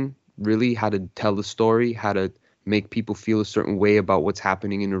perfection? Really? How to tell the story? How to make people feel a certain way about what's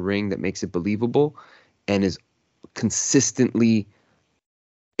happening in the ring that makes it believable and is consistently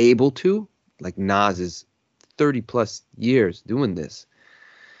able to? Like, Nas is 30 plus years doing this.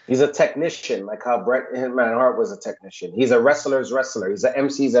 He's a technician, like how Bret Hitman Hart was a technician. He's a wrestler's wrestler. He's an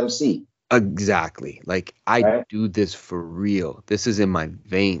MC's MC. Exactly. Like, I do this for real. This is in my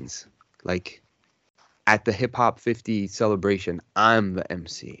veins. Like, at the Hip Hop 50 celebration, I'm the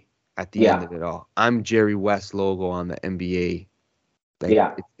MC at the end of it all. I'm Jerry West logo on the NBA.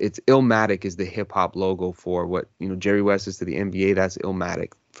 Like, it's Illmatic is the hip hop logo for what, Jerry West is to the NBA. That's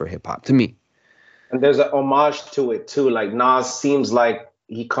Illmatic for hip hop to me. And there's an homage to it too. Like, Nas seems like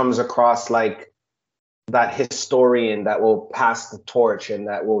he comes across like that historian that will pass the torch and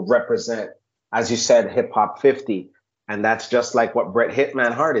that will represent, as you said, Hip Hop 50. And that's just like what Bret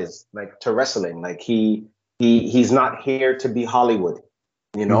Hitman Hart is, like, to wrestling. Like, he's not here to be Hollywood,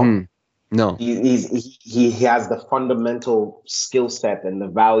 Mm-hmm. No. He has the fundamental skill set and the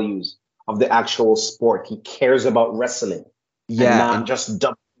values of the actual sport. He cares about wrestling. Yeah. And not just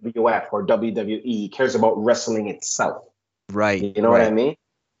WWF or WWE. He cares about wrestling itself. Right. You know what I mean?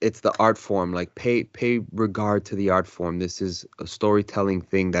 It's the art form. Like, pay regard to the art form. This is a storytelling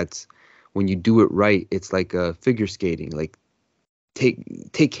thing that's, when you do it right, it's like a figure skating. Like,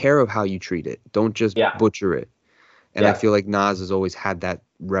 take care of how you treat it. Don't just butcher it. And I feel like Nas has always had that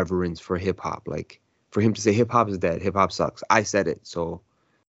reverence for hip hop. Like, for him to say hip hop is dead, hip hop sucks. I said it, so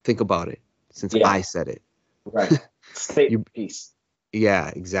think about it since I said it. Right. State peace.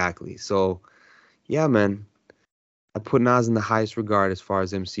 Yeah, exactly. So, yeah, man. I put Nas in the highest regard as far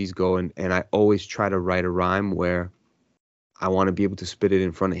as MCs go, and I always try to write a rhyme where I want to be able to spit it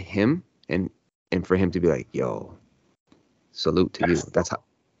in front of him and for him to be like, yo, salute to you.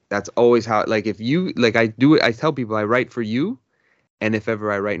 That's always how, like, if you, like, I do it, I tell people I write for you, and if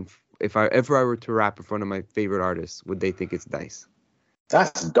ever I were to rap in front of my favorite artists, would they think it's nice?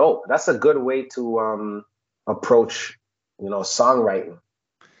 That's dope. That's a good way to approach, songwriting.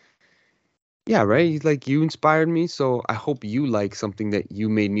 Yeah, right? Like, you inspired me, so I hope you like something that you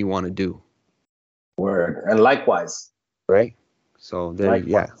made me want to do. Word. And likewise. Right? So,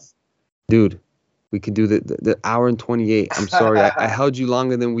 dude, we could do the hour and 28. I'm sorry, I held you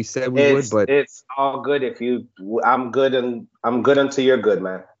longer than we said we would, but it's all good. I'm good until you're good,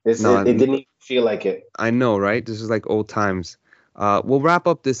 man. It didn't even feel like it. I know, right? This is like old times. We'll wrap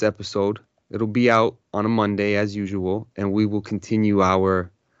up this episode. It'll be out on a Monday as usual, and we will continue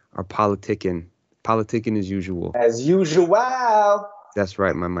our politicking as usual. As usual. That's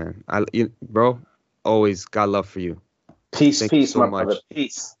right, my man. Bro, always got love for you. Peace, my brother.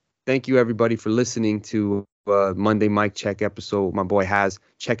 Peace. Thank you, everybody, for listening to Monday Mic Check episode. My boy Has.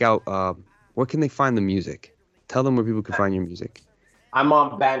 Check out, where can they find the music? Tell them where people can find your music. I'm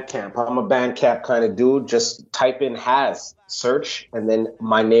on Bandcamp. I'm a Bandcamp kind of dude. Just type in Has, search, and then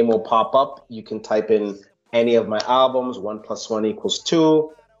my name will pop up. You can type in any of my albums, 1 + 1 =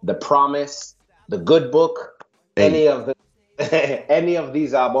 2, The Promise, The Good Book, any of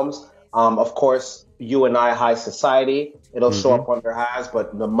these albums. Of course, You and I, High Society. It'll show up under Has,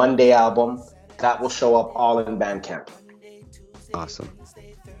 but the Monday album, that will show up all in Bandcamp. Awesome.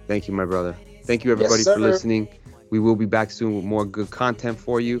 Thank you, my brother. Thank you, everybody, for listening. We will be back soon with more good content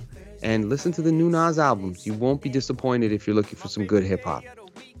for you. And listen to the new Nas albums. You won't be disappointed if you're looking for some good hip-hop.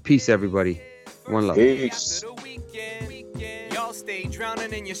 Peace, everybody. One love. Peace. Y'all stay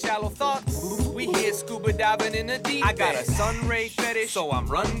drowning in your shallow thoughts. We here scuba diving in the deep. I got a sun ray fetish, so I'm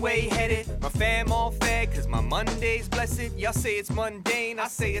runway headed. My fam all fed, cause my Monday's blessed. Y'all say it's mundane, I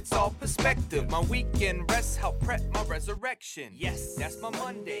say it's all perspective. My weekend rest help prep my resurrection. Yes, that's my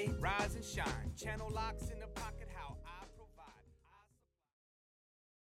Monday. Rise and shine. Channel locks in the pocket.